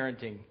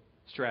parenting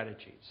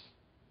strategies.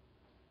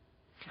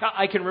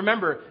 I can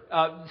remember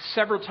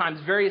several times,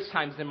 various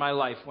times in my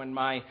life when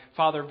my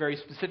father very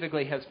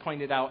specifically has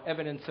pointed out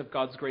evidence of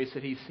God's grace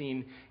that He's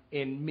seen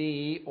in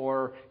me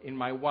or in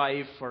my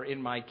wife or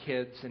in my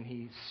kids, and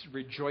He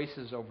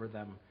rejoices over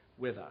them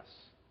with us.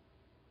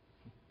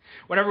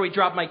 Whenever we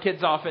drop my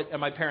kids off at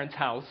my parents'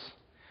 house,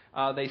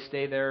 they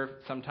stay there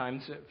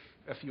sometimes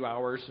a few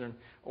hours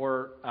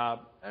or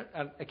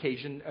on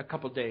occasion a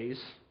couple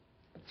days.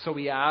 So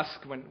we ask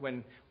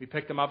when we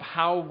pick them up,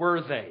 how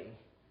were they?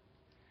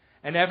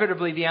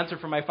 Inevitably, the answer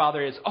from my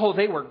father is, oh,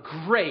 they were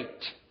great.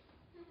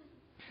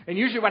 And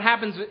usually what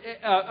happens,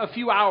 a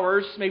few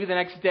hours, maybe the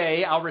next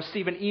day, I'll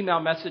receive an email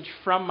message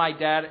from my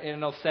dad, and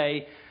it'll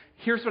say,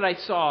 here's what I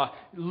saw.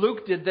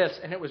 Luke did this,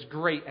 and it was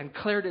great. And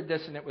Claire did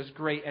this, and it was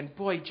great. And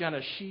boy,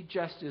 Jenna, she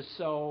just is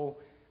so...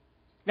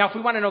 Now, if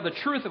we want to know the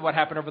truth of what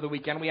happened over the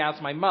weekend, we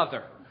ask my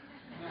mother.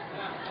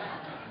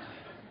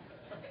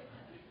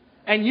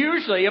 And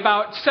usually,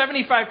 about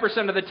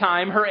 75% of the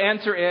time, her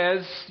answer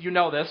is, you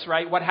know this,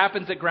 right? What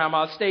happens at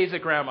Grandma's stays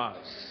at Grandma's.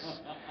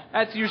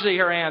 That's usually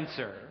her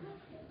answer.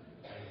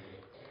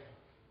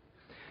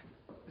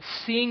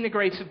 Seeing the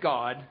grace of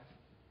God,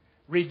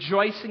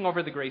 rejoicing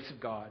over the grace of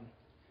God,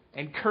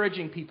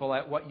 encouraging people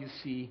at what you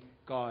see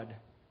God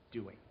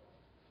doing.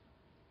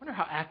 I wonder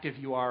how active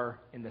you are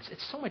in this.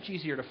 It's so much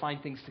easier to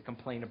find things to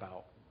complain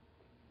about,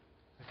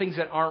 things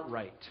that aren't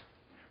right,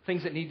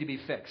 things that need to be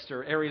fixed,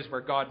 or areas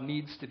where God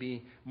needs to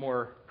be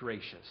more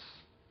gracious.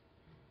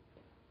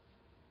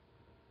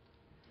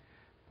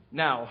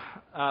 Now,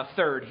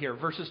 third here,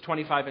 verses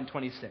 25 and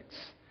 26.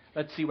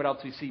 Let's see what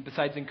else we see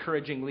besides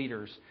encouraging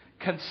leaders.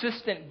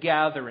 Consistent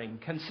gathering.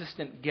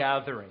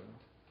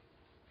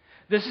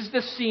 This is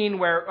the scene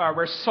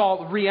where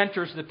Saul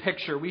re-enters the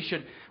picture. We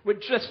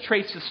would just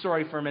trace the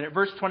story for a minute.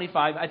 Verse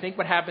 25, I think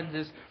what happens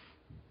is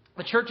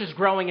the church is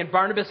growing and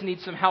Barnabas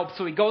needs some help.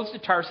 So he goes to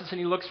Tarsus and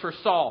he looks for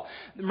Saul.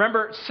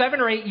 Remember, 7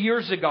 or 8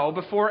 years ago,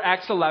 before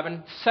Acts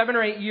 11, 7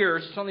 or 8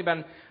 years, it's only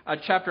been a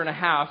chapter and a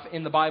half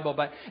in the Bible,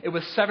 but it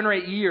was 7 or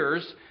 8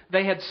 years,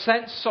 they had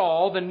sent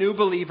Saul, the new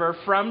believer,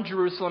 from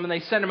Jerusalem, and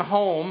they sent him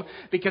home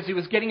because he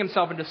was getting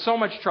himself into so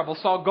much trouble.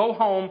 Saul, go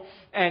home,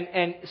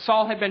 and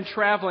Saul had been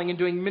traveling and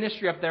doing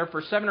ministry up there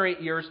for 7 or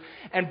 8 years,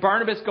 and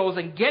Barnabas goes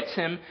and gets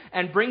him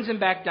and brings him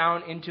back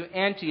down into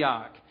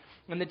Antioch.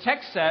 And the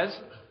text says,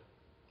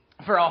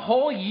 for a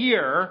whole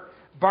year,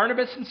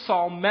 Barnabas and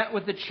Saul met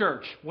with the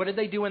church. What did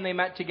they do when they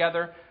met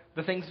together?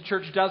 The things the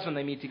church does when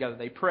they meet together.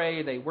 They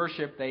pray, they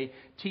worship, they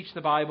teach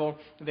the Bible,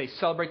 they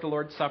celebrate the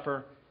Lord's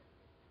Supper.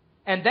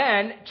 And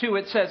then, too,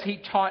 it says he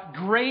taught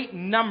great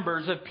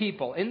numbers of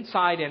people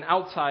inside and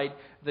outside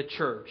the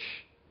church.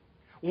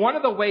 One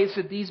of the ways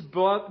that these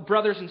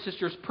brothers and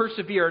sisters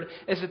persevered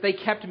is that they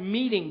kept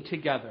meeting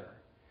together.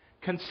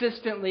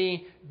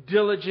 Consistently,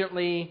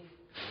 diligently,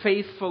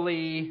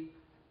 faithfully.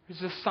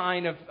 It's a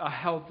sign of a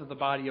health of the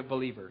body of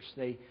believers.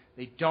 They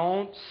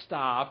don't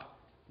stop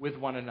with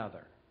one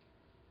another.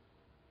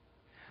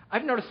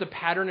 I've noticed a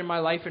pattern in my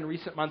life in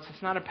recent months.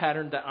 It's not a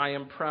pattern that I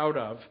am proud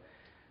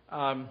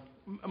of.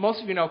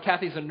 Most of you know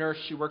Kathy's a nurse.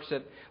 She works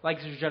at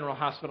Lancaster General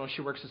Hospital.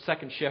 She works a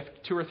second shift,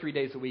 2 or 3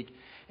 days a week.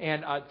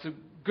 And it's a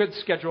good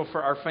schedule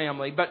for our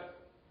family. But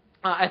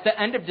at the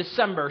end of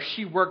December,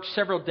 she worked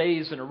several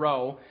days in a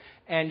row.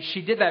 And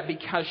she did that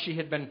because she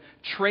had been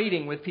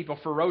trading with people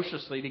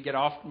ferociously to get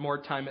off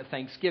more time at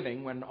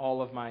Thanksgiving when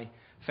all of my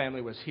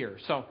family was here.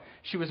 So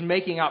she was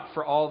making up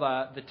for all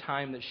the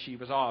time that she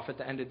was off at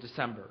the end of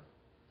December.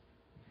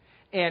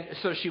 And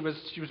so she was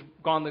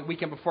gone the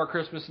weekend before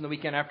Christmas and the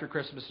weekend after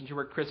Christmas, and she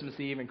worked Christmas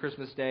Eve and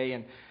Christmas Day.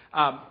 And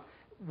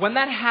when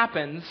that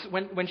happens,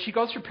 when she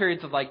goes through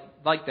periods of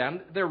like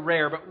them, they're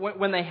rare, but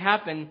when they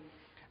happen,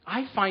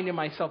 I find in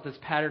myself this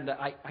pattern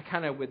that I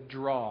kind of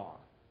withdraw.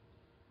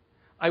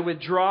 I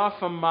withdraw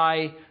from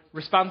my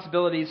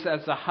responsibilities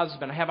as a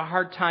husband. I have a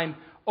hard time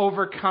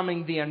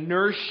overcoming the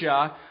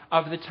inertia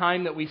of the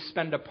time that we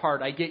spend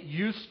apart. I get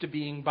used to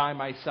being by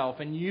myself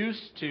and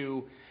used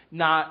to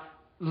not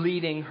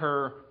leading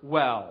her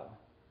well.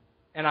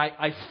 And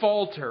I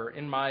falter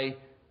in my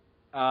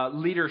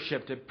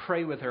leadership to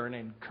pray with her and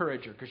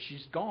encourage her because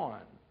she's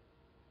gone.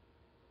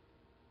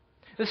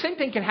 The same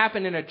thing can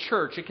happen in a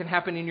church. It can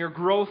happen in your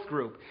growth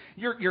group.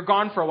 You're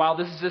gone for a while.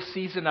 This is a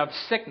season of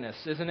sickness,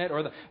 isn't it?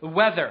 Or the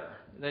weather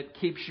that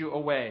keeps you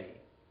away.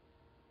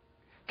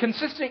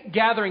 Consistent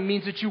gathering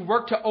means that you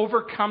work to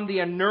overcome the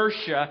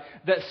inertia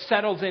that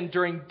settles in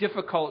during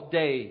difficult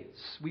days.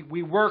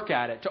 We work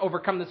at it to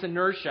overcome this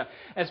inertia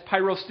as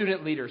Pyro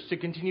student leaders, to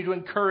continue to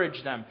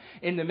encourage them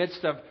in the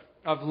midst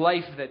of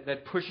life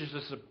that pushes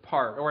us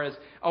apart, or as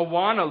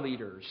Awana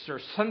leaders or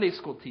Sunday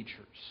school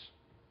teachers.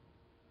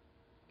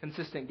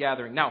 Consistent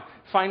gathering. Now,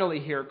 finally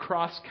here,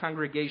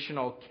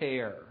 cross-congregational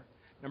care.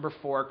 Number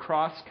 4,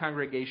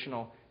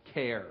 cross-congregational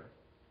care.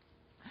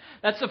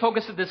 That's the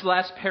focus of this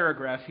last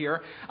paragraph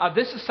here.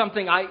 This is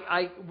something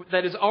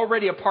that is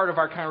already a part of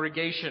our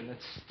congregation.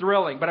 It's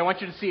thrilling, but I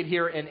want you to see it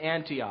here in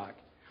Antioch.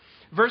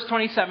 Verse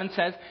 27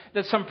 says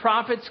that some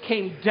prophets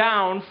came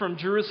down from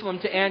Jerusalem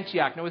to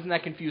Antioch. Now, isn't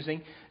that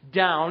confusing?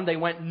 Down. They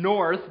went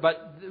north,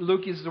 but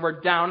Luke uses the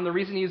word down. And the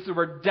reason he uses the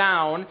word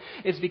down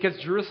is because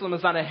Jerusalem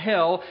is on a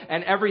hill,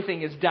 and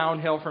everything is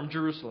downhill from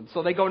Jerusalem.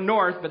 So they go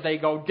north, but they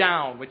go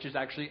down, which is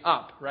actually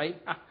up, right?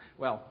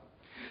 Well,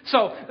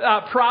 So,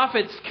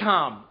 prophets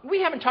come.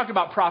 We haven't talked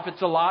about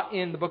prophets a lot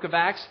in the book of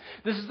Acts.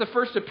 This is the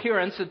first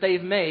appearance that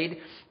they've made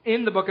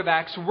in the book of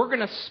Acts. We're going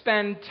to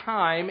spend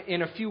time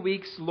in a few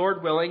weeks,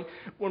 Lord willing,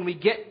 when we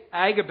get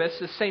Agabus,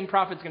 the same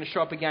prophet's going to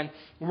show up again.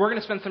 We're going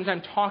to spend some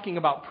time talking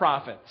about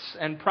prophets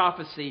and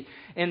prophecy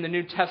in the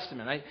New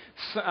Testament.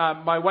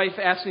 My wife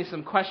asked me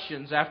some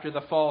questions after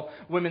the fall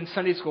women's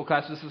Sunday school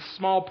class. This is a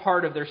small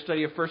part of their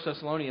study of 1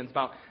 Thessalonians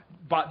about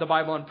the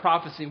Bible and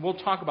prophecy. We'll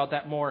talk about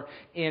that more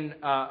in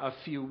a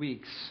few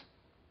weeks.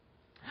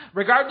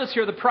 Regardless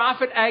here, the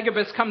prophet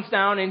Agabus comes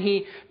down and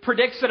he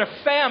predicts that a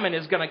famine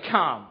is going to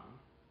come.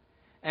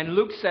 And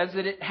Luke says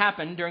that it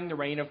happened during the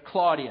reign of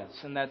Claudius,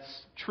 and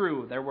that's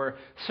true. There were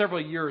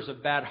several years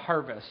of bad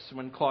harvests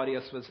when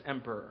Claudius was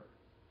emperor.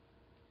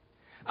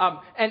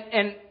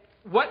 And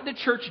what the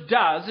church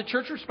does, the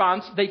church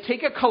responds, they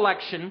take a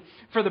collection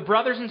for the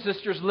brothers and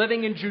sisters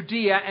living in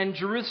Judea and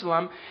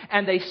Jerusalem,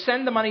 and they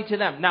send the money to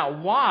them.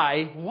 Now,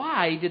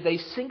 why did they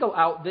single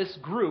out this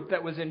group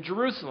that was in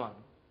Jerusalem?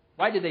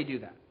 Why did they do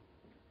that?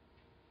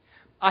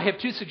 I have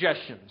two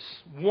suggestions.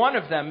 One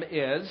of them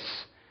is,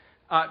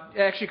 it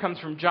actually comes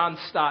from John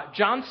Stott.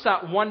 John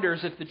Stott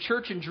wonders if the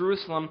church in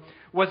Jerusalem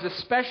was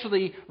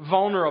especially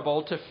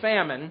vulnerable to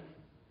famine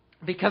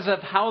because of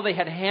how they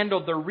had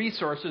handled their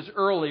resources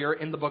earlier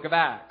in the book of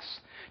Acts.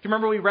 Do you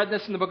remember we read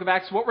this in the book of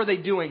Acts? What were they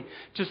doing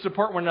to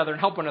support one another and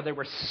help one another? They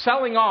were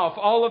selling off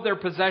all of their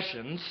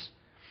possessions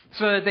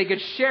so that they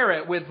could share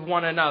it with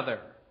one another.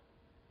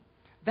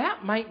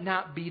 That might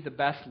not be the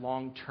best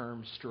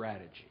long-term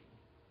strategy.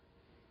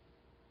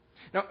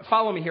 Now,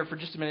 follow me here for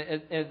just a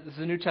minute as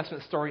the New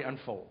Testament story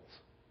unfolds.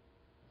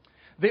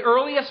 The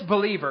earliest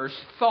believers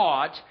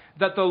thought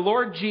that the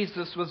Lord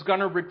Jesus was going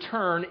to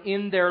return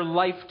in their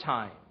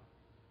lifetime.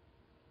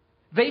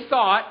 They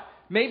thought,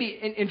 maybe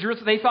in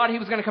Jerusalem, they thought he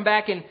was going to come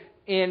back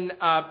in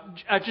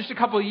just a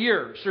couple of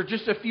years or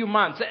just a few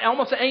months.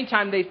 Almost at any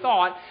time they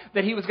thought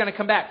that he was going to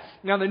come back.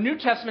 Now, the New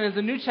Testament, as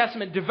the New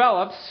Testament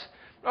develops,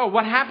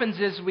 what happens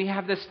is we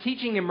have this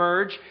teaching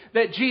emerge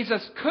that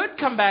Jesus could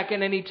come back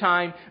at any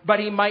time, but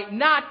he might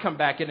not come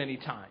back at any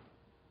time.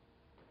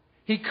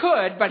 He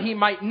could, but he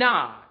might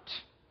not.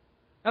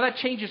 Now that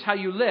changes how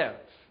you live.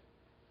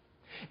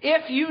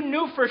 If you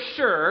knew for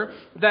sure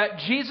that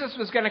Jesus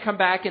was going to come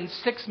back in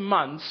 6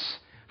 months,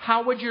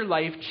 how would your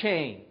life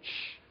change?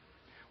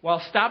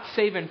 Well, stop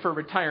saving for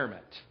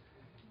retirement,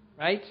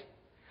 right?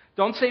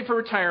 Don't save for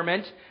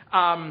retirement.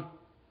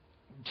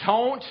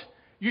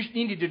 You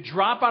need to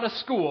drop out of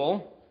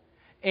school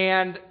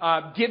and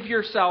give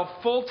yourself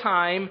full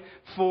time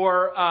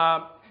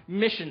for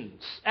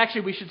missions.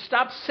 Actually, we should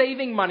stop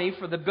saving money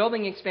for the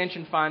Building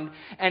Expansion Fund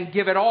and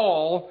give it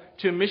all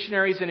to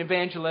missionaries and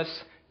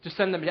evangelists to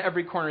send them to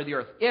every corner of the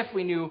earth, if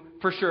we knew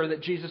for sure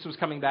that Jesus was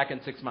coming back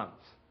in 6 months.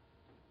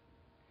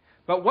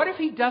 But what if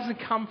he doesn't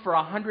come for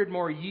 100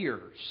 more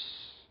years?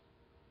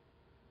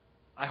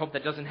 I hope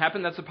that doesn't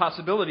happen. That's a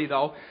possibility,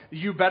 though.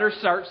 You better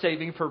start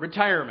saving for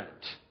retirement.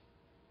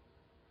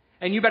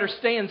 And you better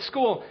stay in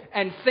school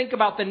and think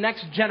about the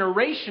next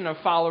generation of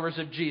followers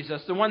of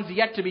Jesus, the ones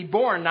yet to be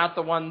born, not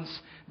the ones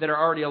that are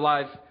already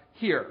alive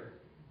here.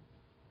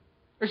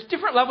 There's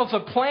different levels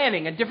of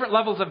planning and different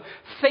levels of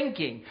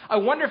thinking. I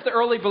wonder if the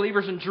early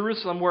believers in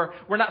Jerusalem were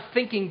not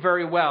thinking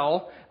very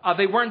well.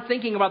 They weren't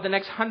thinking about the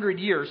next 100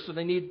 years, so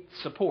they need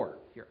support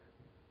here.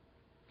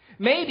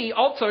 Maybe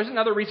also, there's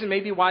another reason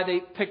maybe why they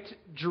picked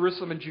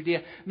Jerusalem and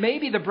Judea.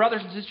 Maybe the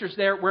brothers and sisters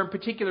there were in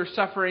particular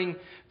suffering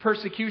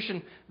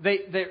persecution.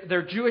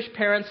 Their Jewish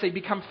parents, they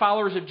become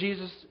followers of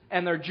Jesus,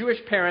 and their Jewish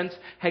parents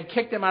had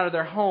kicked them out of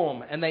their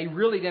home, and they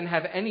really didn't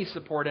have any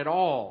support at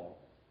all.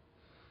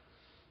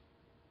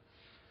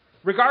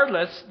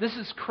 Regardless, this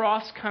is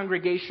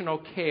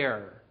cross-congregational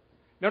care.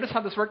 Notice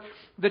how this worked.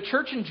 The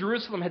church in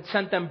Jerusalem had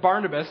sent them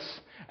Barnabas,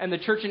 and the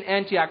church in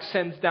Antioch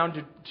sends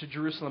down to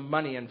Jerusalem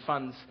money and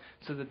funds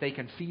so that they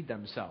can feed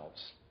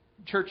themselves.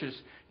 Churches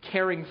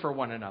caring for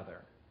one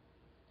another.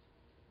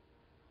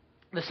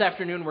 This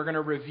afternoon, we're going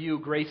to review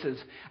Grace's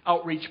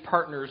Outreach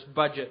Partners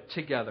budget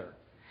together.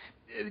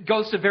 It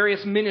goes to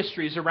various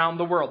ministries around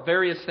the world,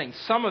 various things.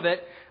 Some of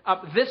it,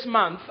 this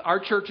month, our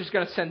church is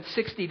going to send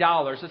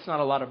 $60. That's not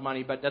a lot of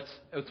money, but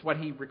that's what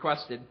he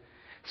requested.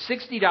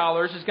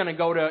 $60 is going to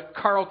go to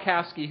Carl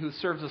Kasky, who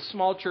serves a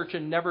small church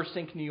in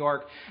Neversink, New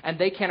York, and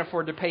they can't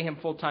afford to pay him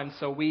full-time,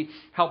 so we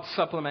help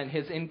supplement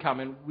his income,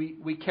 and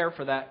we care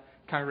for that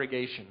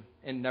congregation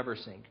in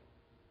Neversink.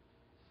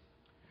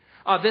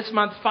 This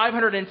month,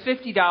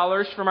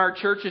 $550 from our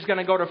church is going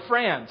to go to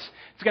France.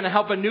 It's going to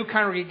help a new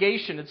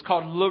congregation. It's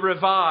called Le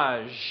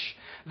Rivage.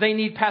 They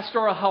need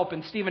pastoral help,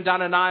 and Steve and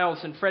Donna Niles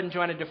and Fred and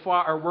Joanna Defoy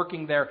are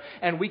working there,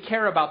 and we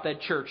care about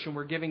that church, and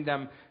we're giving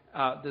them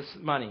this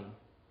money.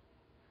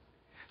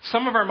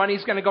 Some of our money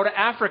is going to go to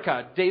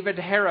Africa. David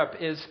Harrop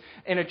is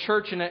in a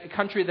church in a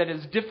country that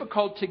is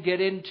difficult to get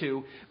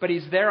into, but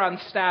he's there on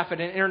staff at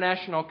an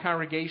international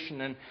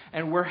congregation,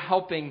 and we're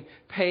helping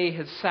pay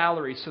his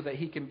salary so that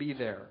he can be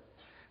there.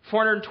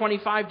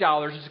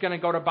 $425 is going to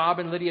go to Bob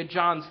and Lydia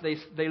Johns.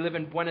 They live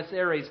in Buenos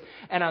Aires,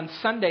 and on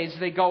Sundays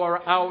they go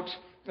out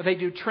They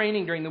do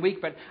training during the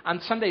week, but on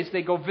Sundays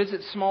they go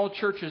visit small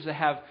churches that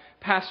have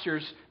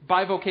pastors,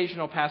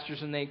 bivocational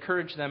pastors, and they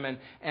encourage them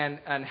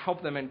and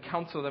help them and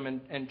counsel them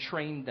and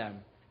train them.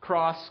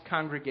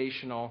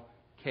 Cross-congregational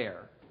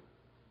care.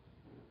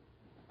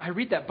 I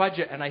read that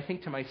budget and I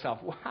think to myself,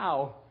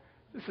 wow,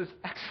 this is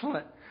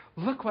excellent.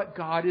 Look what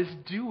God is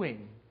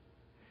doing.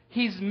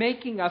 He's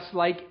making us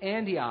like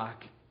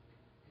Antioch.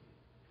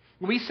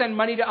 We send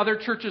money to other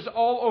churches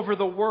all over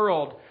the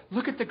world.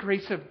 Look at the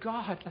grace of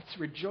God. Let's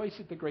rejoice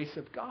at the grace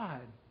of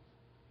God.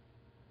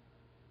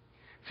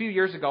 A few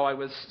years ago, I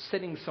was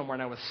sitting somewhere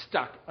and I was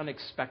stuck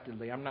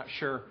unexpectedly. I'm not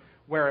sure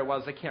where I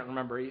was. I can't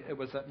remember. It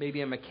was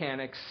maybe a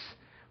mechanic's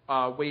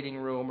waiting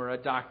room or a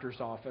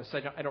doctor's office.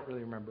 I don't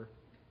really remember.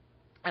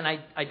 And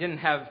I didn't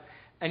have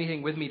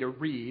anything with me to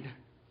read.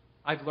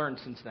 I've learned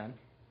since then.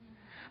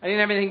 I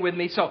didn't have anything with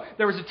me, so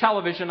there was a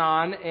television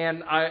on,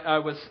 and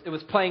it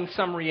was playing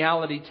some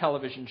reality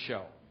television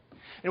show.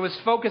 It was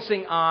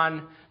focusing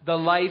on the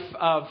life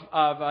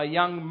of a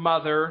young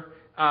mother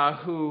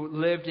who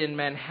lived in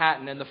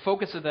Manhattan, and the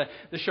focus of the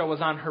show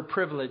was on her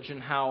privilege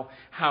and how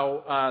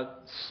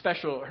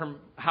special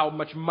how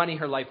much money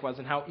her life was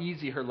and how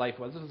easy her life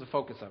was. This was the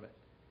focus of it.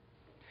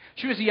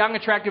 She was a young,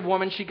 attractive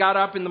woman. She got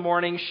up in the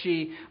morning.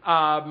 She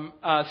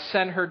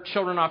sent her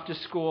children off to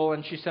school,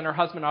 and she sent her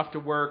husband off to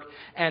work.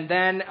 And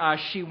then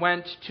she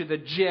went to the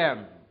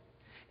gym,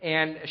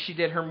 and she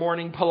did her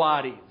morning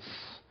Pilates.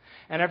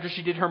 And after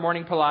she did her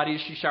morning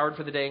Pilates, she showered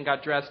for the day and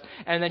got dressed.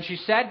 And then she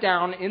sat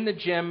down in the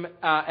gym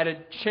at a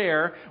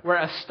chair where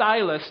a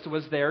stylist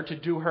was there to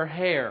do her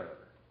hair.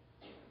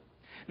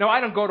 Now,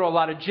 I don't go to a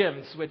lot of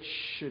gyms, which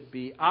should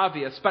be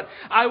obvious, but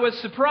I was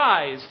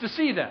surprised to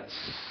see this.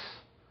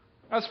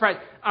 I was surprised.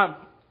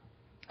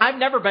 I've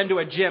never been to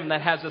a gym that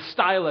has a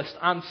stylist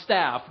on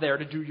staff there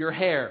to do your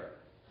hair.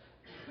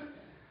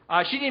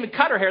 She didn't even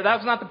cut her hair. That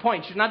was not the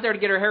point. She's not there to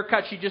get her hair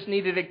cut. She just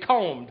needed it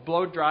combed,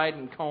 blow-dried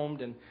and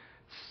combed and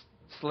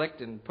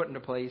slicked and put into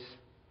place.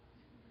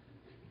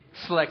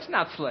 Slicked,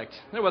 not slicked.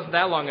 It wasn't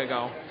that long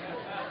ago.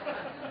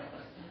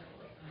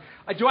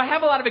 Do I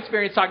have a lot of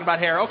experience talking about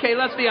hair? Okay,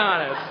 let's be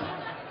honest.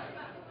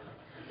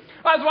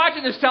 I was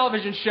watching this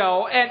television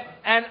show, and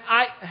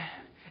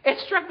it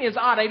struck me as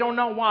odd. I don't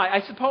know why. I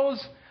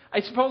suppose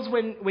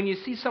when you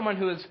see someone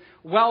who is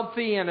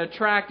wealthy and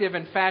attractive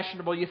and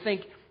fashionable, you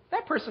think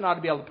that person ought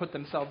to be able to put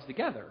themselves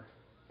together.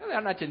 They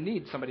ought not to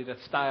need somebody to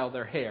style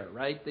their hair,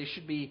 right? They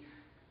should be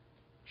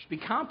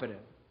competent.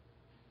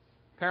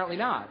 Apparently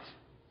not.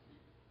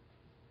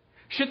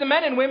 Should the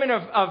men and women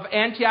of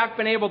Antioch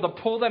been able to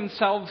pull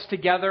themselves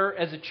together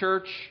as a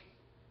church?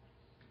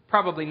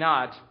 Probably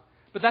not.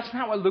 But that's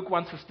not what Luke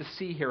wants us to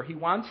see here. He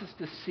wants us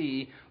to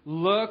see,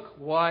 look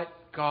what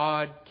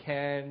God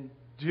can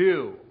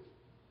do.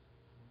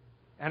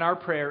 And our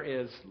prayer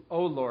is,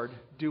 oh Lord,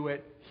 do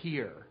it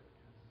here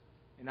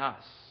in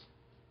us.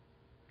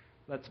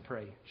 Let's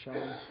pray, shall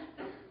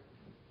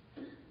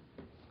we?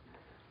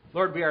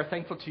 Lord, we are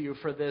thankful to you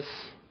for this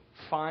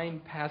fine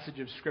passage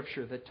of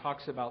Scripture that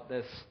talks about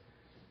this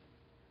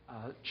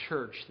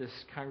church, this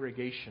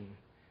congregation,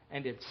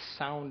 and its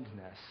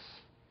soundness,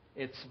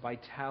 its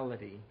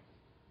vitality.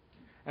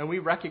 And we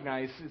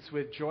recognize it's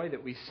with joy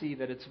that we see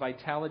that it's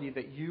vitality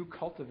that you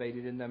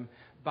cultivated in them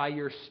by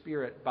your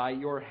Spirit, by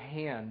your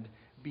hand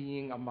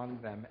being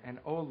among them. And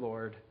oh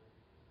Lord,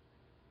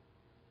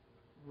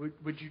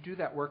 would you do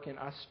that work in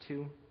us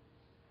too?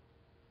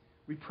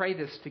 We pray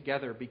this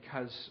together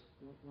because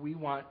we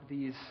want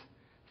these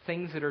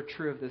things that are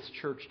true of this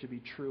church to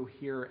be true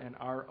here in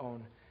our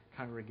own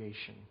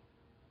congregation.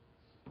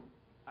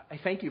 I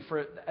thank you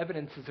for the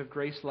evidences of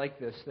grace like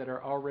this that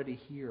are already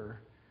here.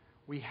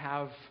 We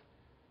have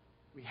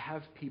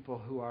people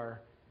who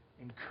are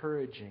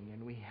encouraging,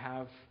 and we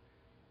have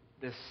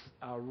this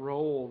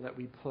role that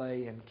we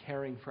play in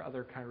caring for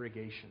other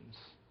congregations.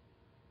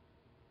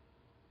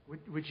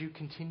 Would you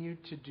continue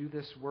to do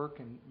this work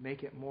and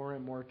make it more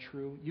and more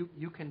true?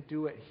 You can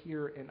do it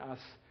here in us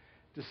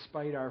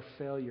despite our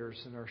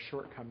failures and our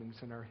shortcomings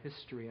and our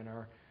history and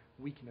our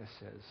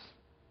weaknesses.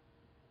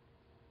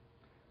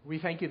 We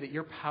thank you that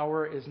your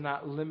power is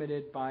not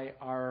limited by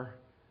our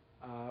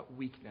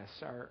weakness.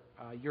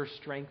 Your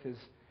strength is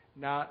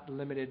not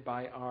limited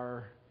by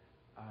our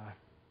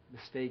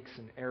mistakes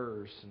and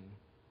errors and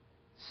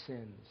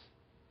sins.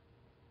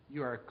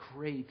 You are a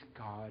great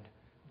God.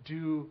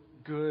 Do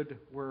good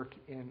work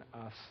in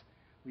us.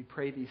 We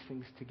pray these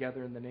things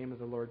together in the name of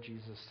the Lord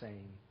Jesus,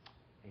 saying,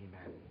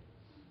 Amen.